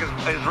looks like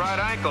his right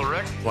ankle,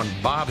 Rick. When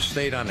Bob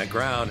stayed on the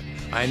ground,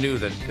 I knew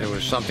that there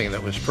was something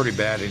that was pretty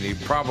bad, and he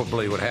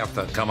probably would have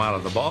to come out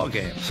of the ball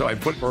game. So I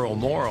put Earl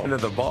Morrall into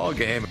the ball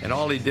game, and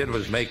all he did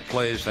was make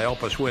plays to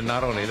help us win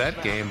not only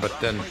that game, but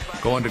then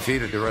go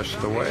undefeated the rest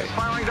of the way.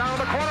 Firing down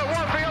the corner,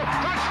 Warfield,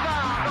 touchdown!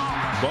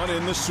 But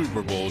in the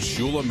Super Bowl,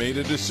 Shula made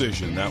a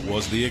decision that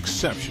was the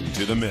exception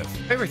to the myth.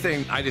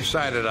 Everything I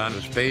decided on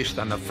is based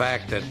on the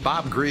fact that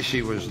Bob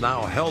Greasy was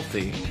now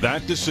healthy.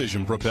 That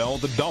decision propelled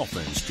the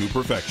Dolphins to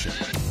perfection.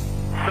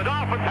 The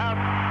Dolphins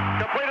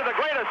have completed the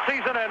greatest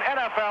season in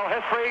NFL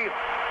history.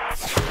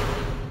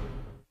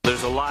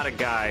 There's a lot of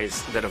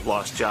guys that have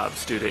lost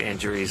jobs due to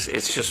injuries.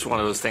 It's just one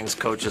of those things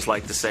coaches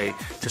like to say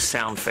to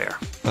sound fair.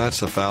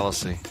 That's a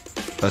fallacy.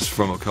 That's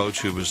from a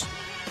coach who was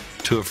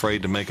too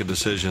afraid to make a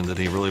decision that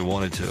he really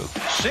wanted to.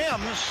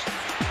 Sims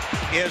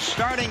is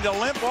starting to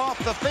limp off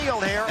the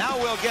field here. Now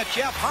we'll get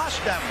Jeff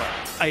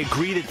Hostetler. I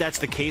agree that that's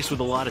the case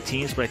with a lot of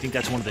teams, but I think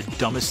that's one of the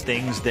dumbest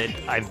things that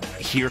I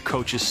hear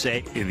coaches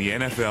say. In the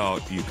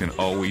NFL, you can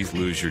always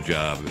lose your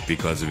job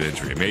because of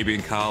injury. Maybe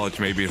in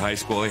college, maybe in high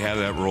school, they have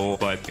that rule,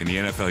 but in the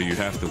NFL, you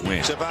have to win.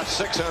 It's about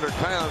 600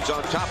 pounds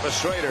on top of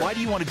Schrader. Why do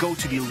you want to go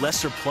to the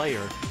lesser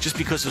player just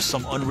because of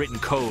some unwritten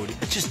code?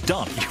 It's just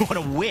dumb. You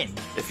want to win.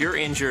 If you're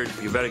injured,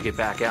 you better get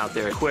back out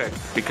there quick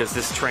because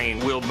this train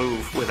will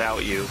move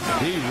without you.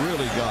 He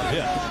really got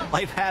hit.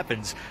 Life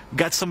happens.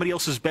 Got somebody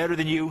else who's better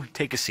than you?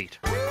 Take a seat.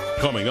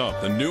 Coming up,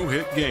 the new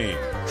hit game,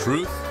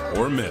 Truth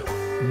or Myth?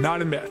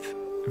 Not a myth.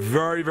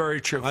 Very, very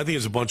true. I think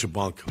it's a bunch of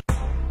bunk.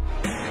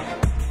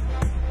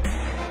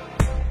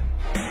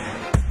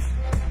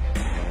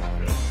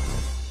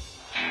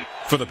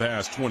 For the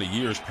past 20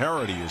 years,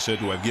 parity is said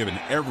to have given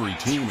every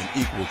team an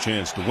equal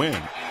chance to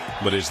win.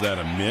 But is that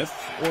a myth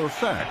or a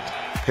fact?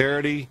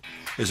 Parity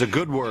is a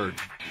good word.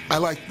 I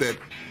like that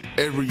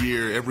every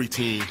year, every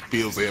team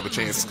feels they have a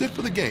chance. It's good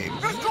for the game.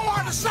 Let's go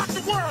on and shock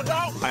the world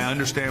out. I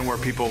understand where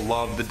people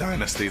love the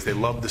dynasties. They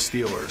love the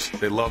Steelers.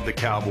 They love the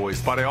Cowboys.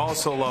 But I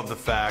also love the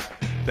fact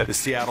that the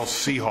Seattle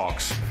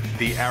Seahawks,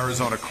 the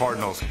Arizona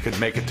Cardinals could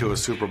make it to a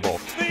Super Bowl.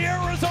 The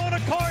Arizona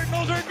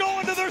Cardinals are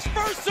going to their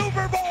first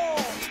Super Bowl.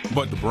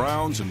 But the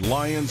Browns and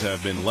Lions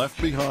have been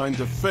left behind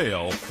to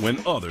fail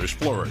when others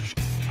flourished.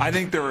 I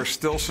think there are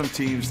still some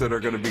teams that are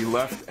going to be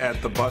left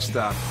at the bus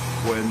stop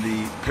when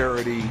the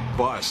parity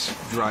bus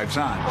drives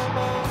on.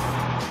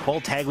 Paul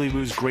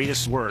Tagliabue's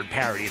greatest word,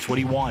 parity. It's what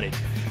he wanted.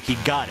 He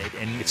got it,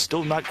 and it's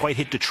still not quite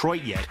hit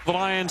Detroit yet. The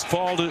Lions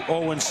fall to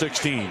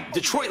 0-16.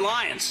 Detroit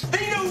Lions.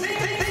 They know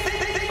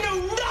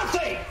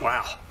nothing.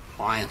 Wow.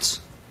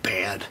 Lions.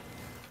 Bad.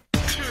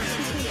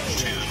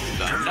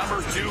 The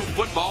number 2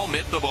 football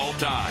myth of all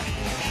time.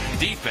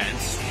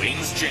 Defense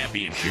wins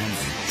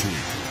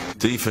championships.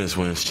 Defense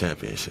wins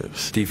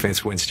championships.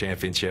 Defense wins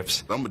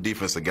championships. I'm a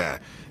defensive guy.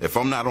 If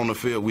I'm not on the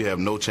field, we have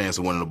no chance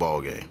of winning the ball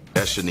game.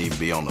 That shouldn't even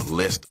be on the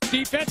list.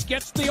 Defense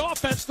gets the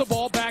offense the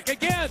ball back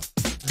again.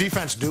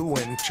 Defense do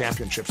win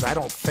championships. I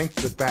don't think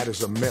that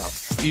is a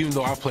myth. Even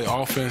though I play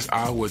offense,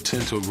 I would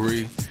tend to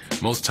agree.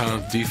 Most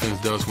times,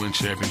 defense does win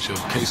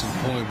championships. Case in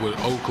point with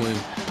Oakland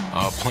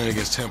playing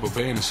against Tampa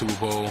Bay in the Super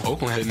Bowl.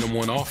 Oakland had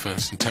 #1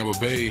 offense, and Tampa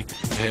Bay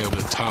had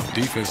the top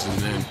defense, and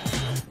then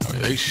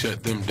they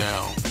shut them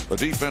down. The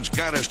defense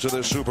got us to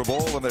this Super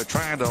Bowl, and they're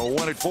trying to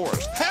win it for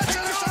us. Head to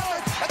the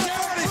side at the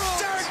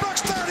 30. Derek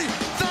Brooks 30.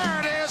 There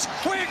it is.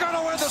 We're going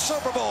to win the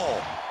Super Bowl.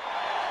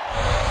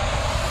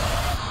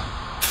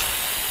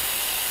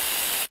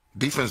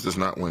 Defense does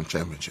not win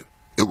championship.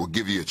 It will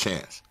give you a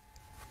chance,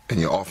 and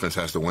your offense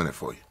has to win it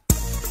for you.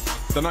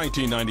 The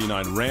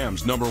 1999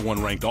 Rams'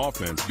 #1 ranked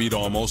offense beat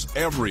almost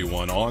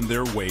everyone on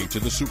their way to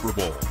the Super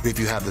Bowl. If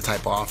you have the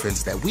type of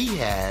offense that we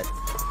had,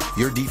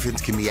 your defense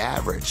can be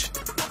average,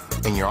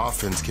 and your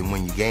offense can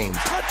win you games.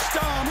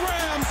 Touchdown,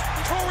 Rams,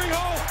 throwing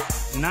home.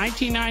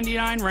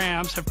 1999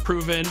 Rams have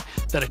proven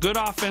that a good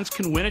offense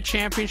can win a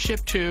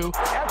championship too.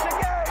 That's the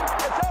game.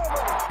 It's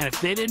over. And if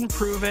they didn't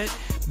prove it,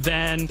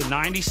 then the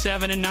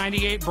 97 and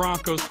 98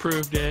 Broncos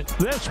proved it.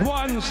 This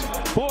one's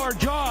for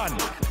John.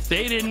 If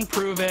they didn't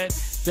prove it,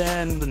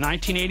 then the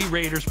 1980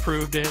 Raiders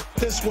proved it.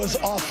 This was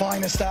our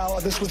finest hour.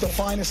 This was the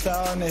finest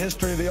hour in the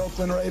history of the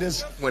Oakland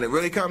Raiders. When it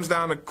really comes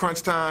down to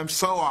crunch time,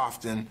 so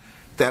often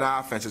that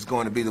offense is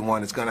going to be the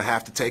one that's going to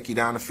have to take you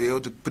down the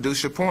field to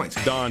produce your points.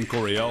 Don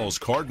Coryell's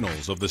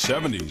Cardinals of the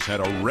 70s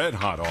had a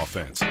red-hot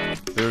offense.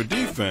 Their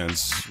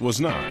defense was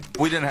not.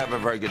 We didn't have a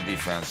very good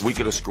defense. We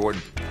could have scored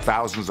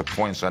thousands of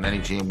points on any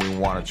team we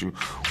wanted to.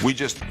 We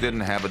just didn't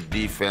have a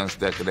defense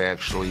that could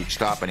actually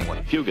stop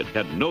anyone. Fugate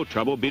had no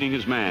trouble beating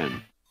his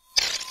man.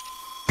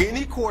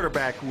 Any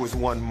quarterback who has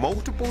won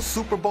multiple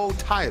Super Bowl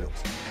titles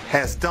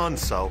has done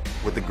so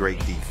with a great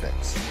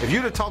defense. If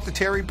you'd have talked to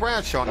Terry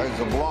Bradshaw, he's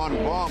a blonde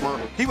bomber,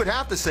 he would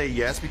have to say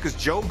yes because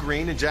Joe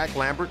Green and Jack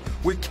Lambert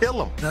would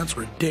kill him. That's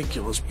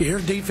ridiculous. You hear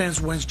defense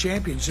wins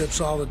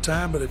championships all the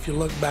time, but if you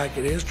look back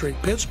at history,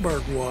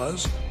 Pittsburgh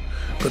was.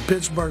 But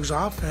Pittsburgh's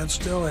offense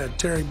still had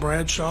Terry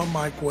Bradshaw,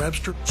 Mike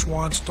Webster,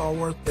 Swan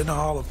Stallworth in the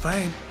Hall of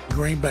Fame.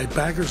 Green Bay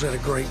Packers had a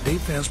great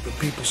defense, but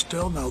people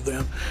still know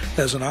them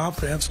as an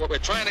offense. What we're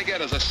trying to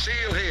get is a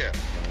seal here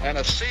and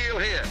a seal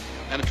here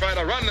and try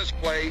to run this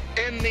play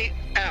in the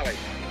alley.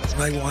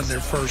 They won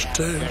their first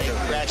two.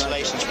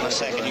 Congratulations for the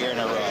second year in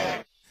a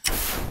row.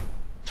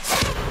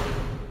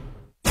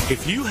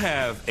 If you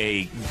have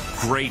a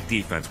great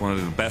defense, one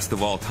of the best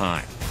of all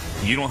time,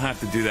 you don't have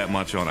to do that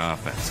much on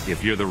offense.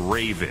 If you're the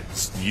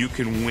Ravens, you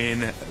can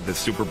win the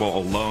Super Bowl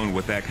alone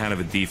with that kind of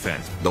a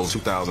defense. Those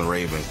 2000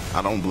 Ravens,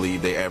 I don't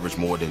believe they averaged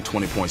more than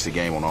 20 points a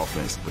game on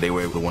offense, but they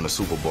were able to win the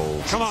Super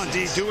Bowl. Come on,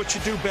 D, do what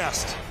you do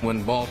best.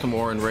 When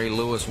Baltimore and Ray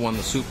Lewis won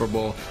the Super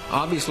Bowl,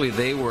 obviously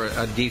they were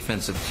a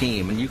defensive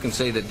team, and you can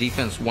say that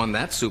defense won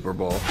that Super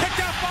Bowl. Picked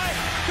up by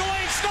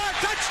Dwayne Stark,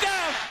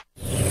 touchdown!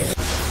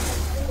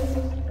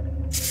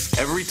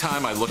 Every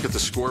time I look at the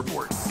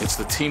scoreboard, it's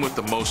the team with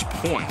the most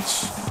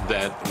points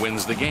that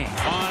wins the game.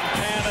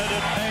 Montana to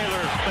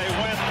Taylor. They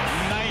went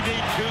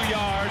 92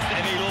 yards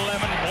in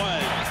 11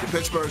 plays. The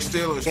Pittsburgh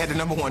Steelers had the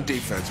 #1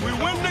 defense. We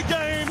win the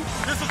game.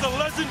 This is a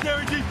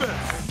legendary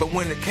defense. But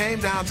when it came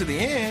down to the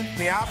end,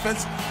 the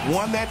offense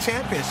won that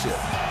championship.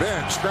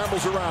 Ben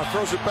scrambles around,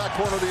 throws it back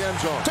corner of the end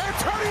zone.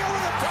 D'Antonio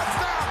with a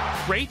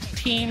touchdown! Great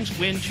teams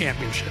win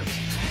championships.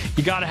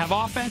 You got to have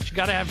offense, you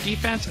got to have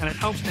defense, and it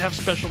helps to have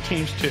special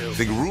teams too.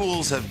 The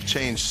rules have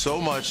changed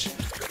so much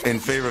in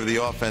favor of the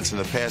offense in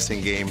the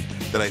passing game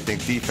that I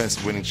think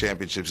defense winning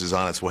championships is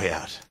on its way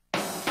out.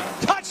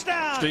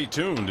 Touchdown! Stay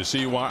tuned to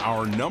see why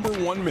our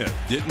 #1 myth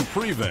didn't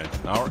prevent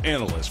our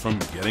analysts from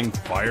getting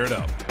fired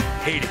up.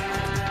 Hate it.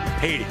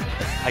 Hate it.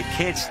 I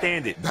can't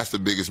stand it. That's the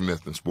biggest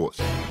myth in sports.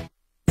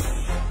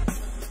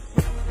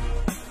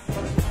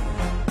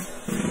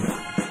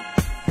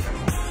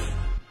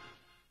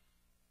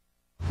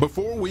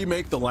 Before we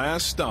make the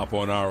last stop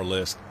on our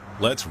list,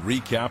 let's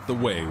recap the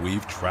way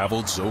we've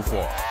traveled so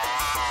far.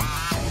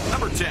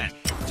 Number 10,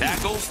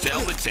 tackles tell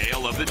the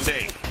tale of the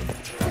tape.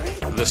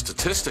 The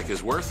statistic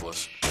is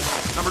worthless.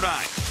 Number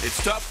 9,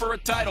 it's tough for a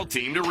title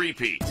team to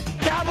repeat.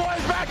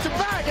 Cowboys back to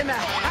back in the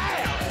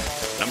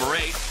house. Number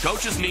 8,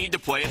 coaches need to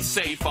play it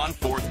safe on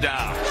 4th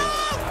down. Go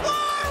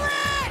for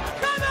it!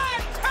 Come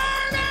on,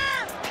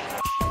 Turner!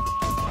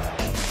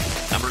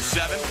 Number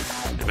 7,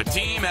 if a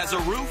team has a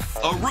roof,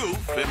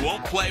 it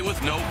won't play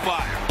with no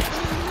fire.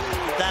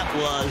 That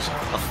was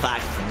a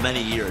fact for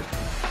many years.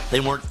 They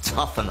weren't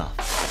tough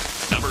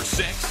enough. Number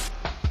 6,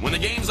 when the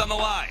game's on the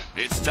line,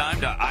 it's time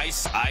to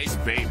ice,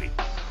 baby.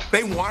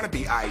 They want to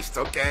be iced,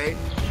 okay?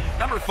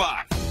 Number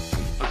 5,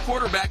 a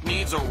quarterback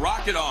needs a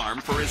rocket arm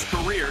for his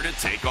career to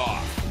take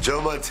off.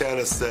 Joe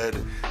Montana said,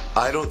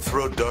 "I don't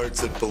throw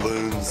darts at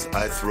balloons,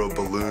 I throw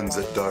balloons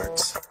at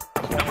darts."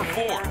 Number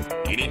 4,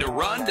 you need to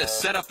run to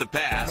set up the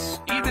pass,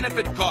 even if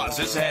it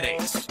causes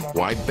headaches.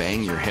 Why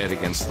bang your head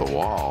against the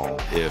wall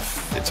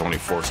if it's only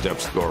 4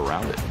 steps to go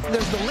around it?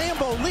 There's the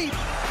Lambeau Leap,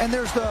 and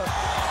there's the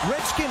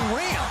Redskin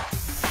Ramp.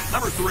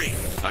 Number 3,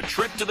 a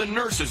trip to the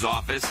nurse's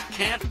office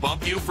can't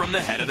bump you from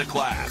the head of the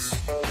class.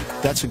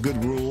 That's a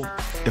good rule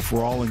if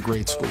we're all in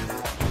grade school.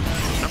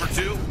 Number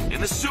 2,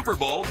 in the Super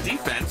Bowl,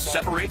 defense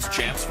separates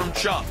champs from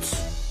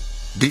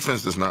chumps.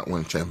 Defense does not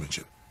win a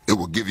championship. It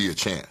will give you a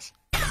chance.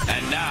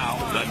 And now,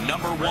 the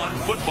number 1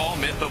 football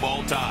myth of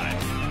all time.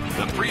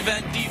 The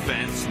prevent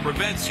defense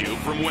prevents you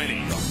from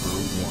winning.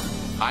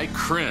 I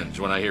cringe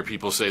when I hear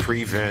people say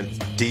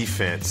prevent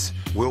defense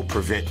will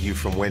prevent you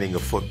from winning a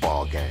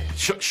football game.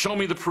 Show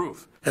me the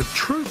proof. A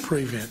true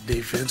prevent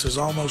defense is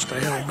almost a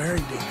Hail Mary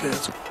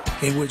defense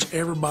in which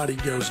everybody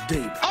goes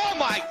deep. Oh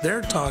my!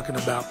 They're talking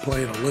about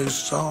playing a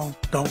loose zone,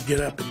 don't get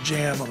up and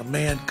jam on a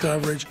man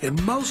coverage,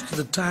 and most of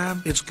the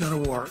time it's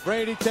going to work.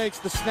 Brady takes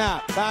the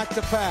snap, back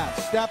to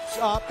pass, steps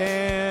up,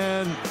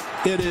 and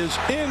it is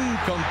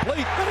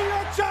incomplete. The New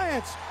York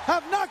Giants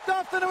have knocked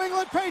off the New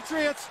England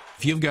Patriots.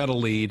 If you've got a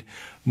lead,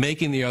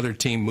 making the other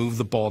team move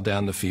the ball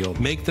down the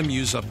field, make them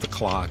use up the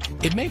clock,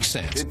 it makes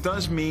sense. It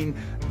does mean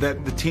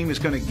that the team is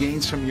going to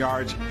gain some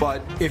yards,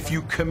 but if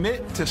you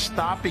commit to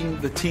stopping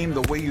the team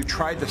the way you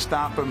tried to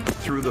stop them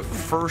through the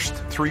first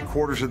 3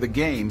 quarters of the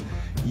game,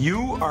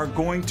 you are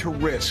going to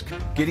risk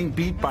getting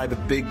beat by the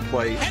big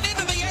play. And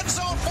into the end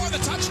zone for the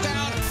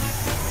touchdown.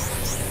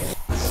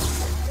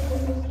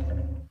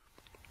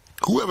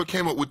 Whoever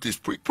came up with this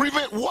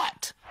prevent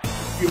what?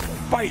 You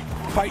fight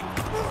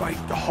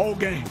the whole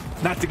game,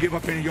 not to give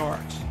up any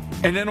yards.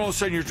 And then all of a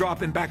sudden you're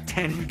dropping back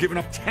 10, you're giving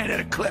up 10 at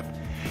a clip.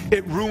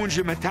 It ruins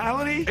your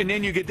mentality, and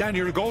then you get down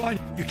near the goal line,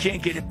 you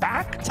can't get it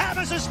back.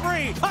 Tavis is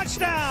free,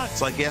 touchdown!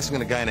 It's like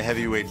asking a guy in a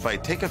heavyweight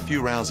fight, take a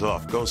few rounds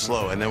off, go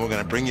slow, and then we're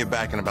going to bring you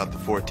back in about the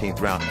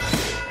 14th round.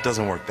 It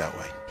doesn't work that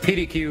way.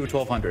 PDQ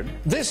 1200.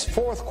 This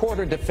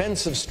fourth-quarter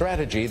defensive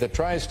strategy that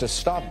tries to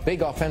stop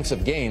big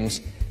offensive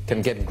gains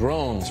can get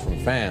groans from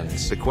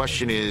fans. The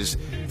question is,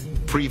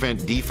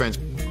 prevent defense.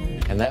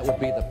 And that would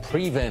be the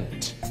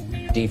prevent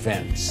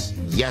defense.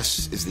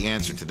 Yes is the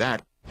answer to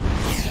that.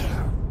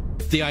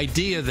 The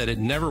idea that it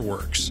never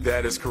works.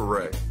 That is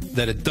correct.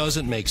 That it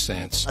doesn't make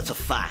sense. That's a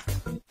fact.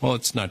 Well,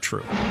 it's not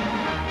true.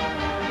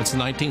 It's the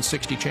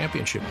 1960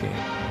 championship game.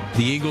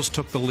 The Eagles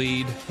took the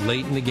lead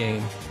late in the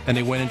game, and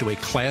they went into a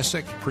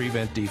classic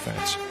prevent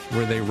defense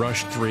where they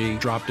rushed 3,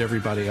 dropped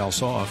everybody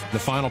else off. The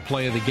final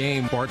play of the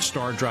game, Bart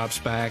Starr drops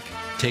back,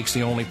 takes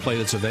the only play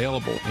that's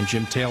available, and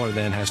Jim Taylor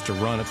then has to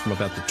run it from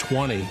about the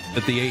 20.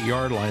 At the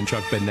 8-yard line,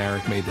 Chuck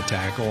Bednarik made the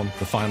tackle, and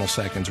the final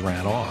seconds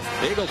ran off.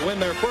 The Eagles win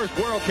their first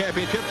World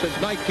Championship since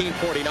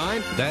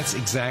 1949. That's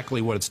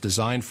exactly what it's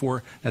designed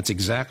for. That's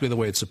exactly the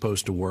way it's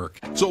supposed to work.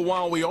 So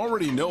while we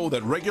already know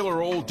that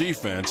regular old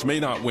defense may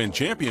not win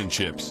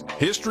championships,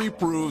 history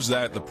proves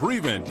that the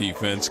prevent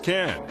defense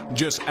can.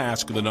 Just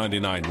ask the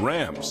 '99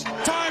 Rams.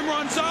 Time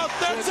runs out,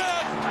 that's it!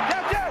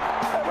 That's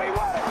it! We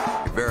won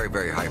it! A very,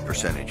 very high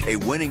percentage. A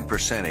winning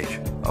percentage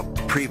of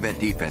prevent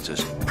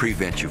defenses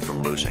prevent you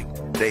from losing.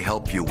 They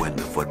help you win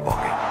the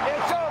football game.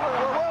 It's over,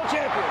 we're world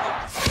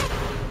champions!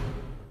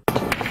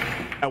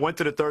 I went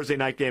to the Thursday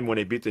night game when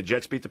the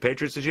Jets beat the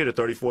Patriots this year, the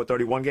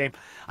 34-31 game.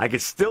 I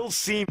could still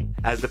see,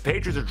 as the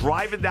Patriots are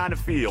driving down the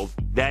field,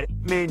 that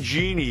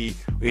Mangini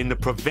in the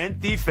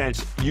prevent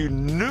defense, you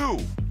knew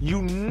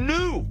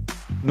New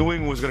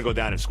England was going to go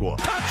down and score.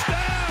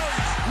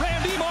 Touchdown!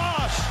 Randy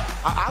Moss!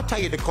 I'll tell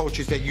you the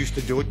coaches that used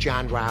to do it,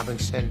 John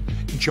Robinson,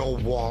 Joe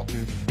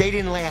Walton, they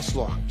didn't last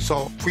long.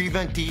 So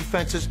prevent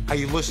defenses, are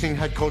you listening,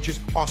 head coaches,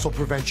 also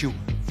prevent you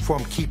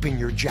from keeping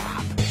your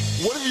job.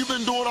 What have you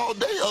been doing all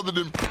day other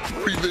than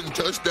preventing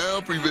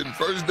touchdown, preventing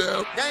first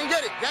down? You ain't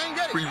get it.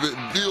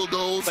 Preventing field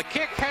goals. The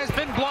kick has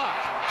been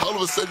blocked. All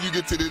of a sudden you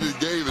get to the end of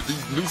the game and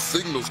these new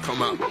signals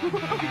come out.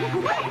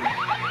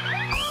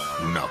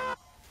 No.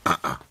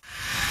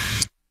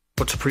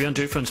 What's a prevent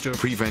defense do?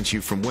 Prevents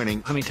you from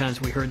winning. How many times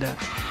have we heard that?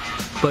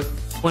 But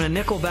when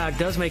a nickelback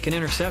does make an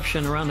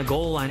interception around the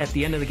goal line at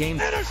the end of the game,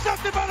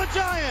 Intercepted by the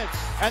Giants!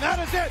 And that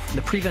is it!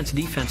 the prevents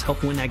defense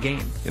help win that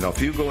game. You know,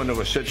 if you go into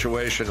a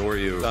situation where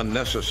you're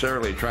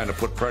unnecessarily trying to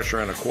put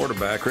pressure on a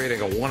quarterback,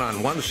 creating a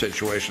one-on-one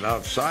situation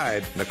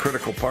outside in the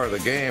critical part of the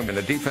game, and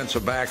the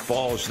defensive back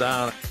falls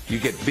down, you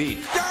get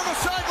beat. Down the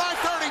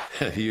sideline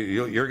 30!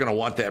 You're going to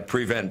want that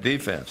prevent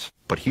defense.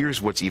 But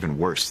here's what's even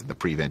worse than the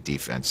prevent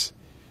defense,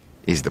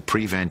 is the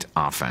prevent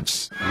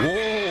offense.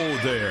 Whoa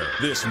there!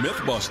 This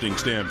myth-busting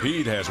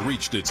stampede has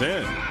reached its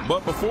end.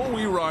 But before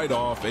we ride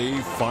off,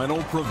 a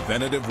final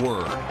preventative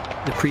word.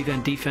 The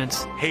prevent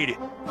defense Hate it.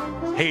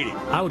 Hate it.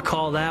 I would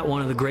call that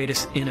one of the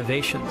greatest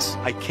innovations.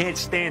 I can't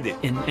stand it.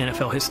 In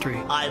NFL history.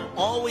 I've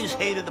always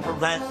hated the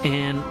prevent.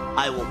 And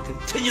I will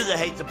continue to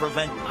hate the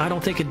prevent. I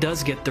don't think it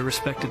does get the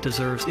respect it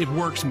deserves. It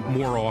works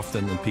more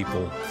often than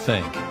people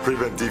think.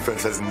 Prevent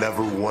defense has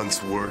never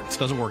once worked. It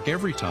doesn't work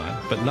every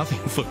time, but nothing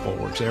in football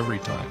works every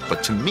time.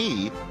 But to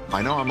me,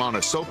 I know I'm on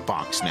a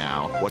soapbox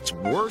now, what's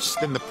worse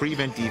than the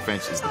prevent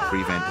defense is the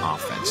prevent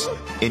offense.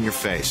 In your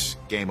face.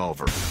 Game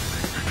over.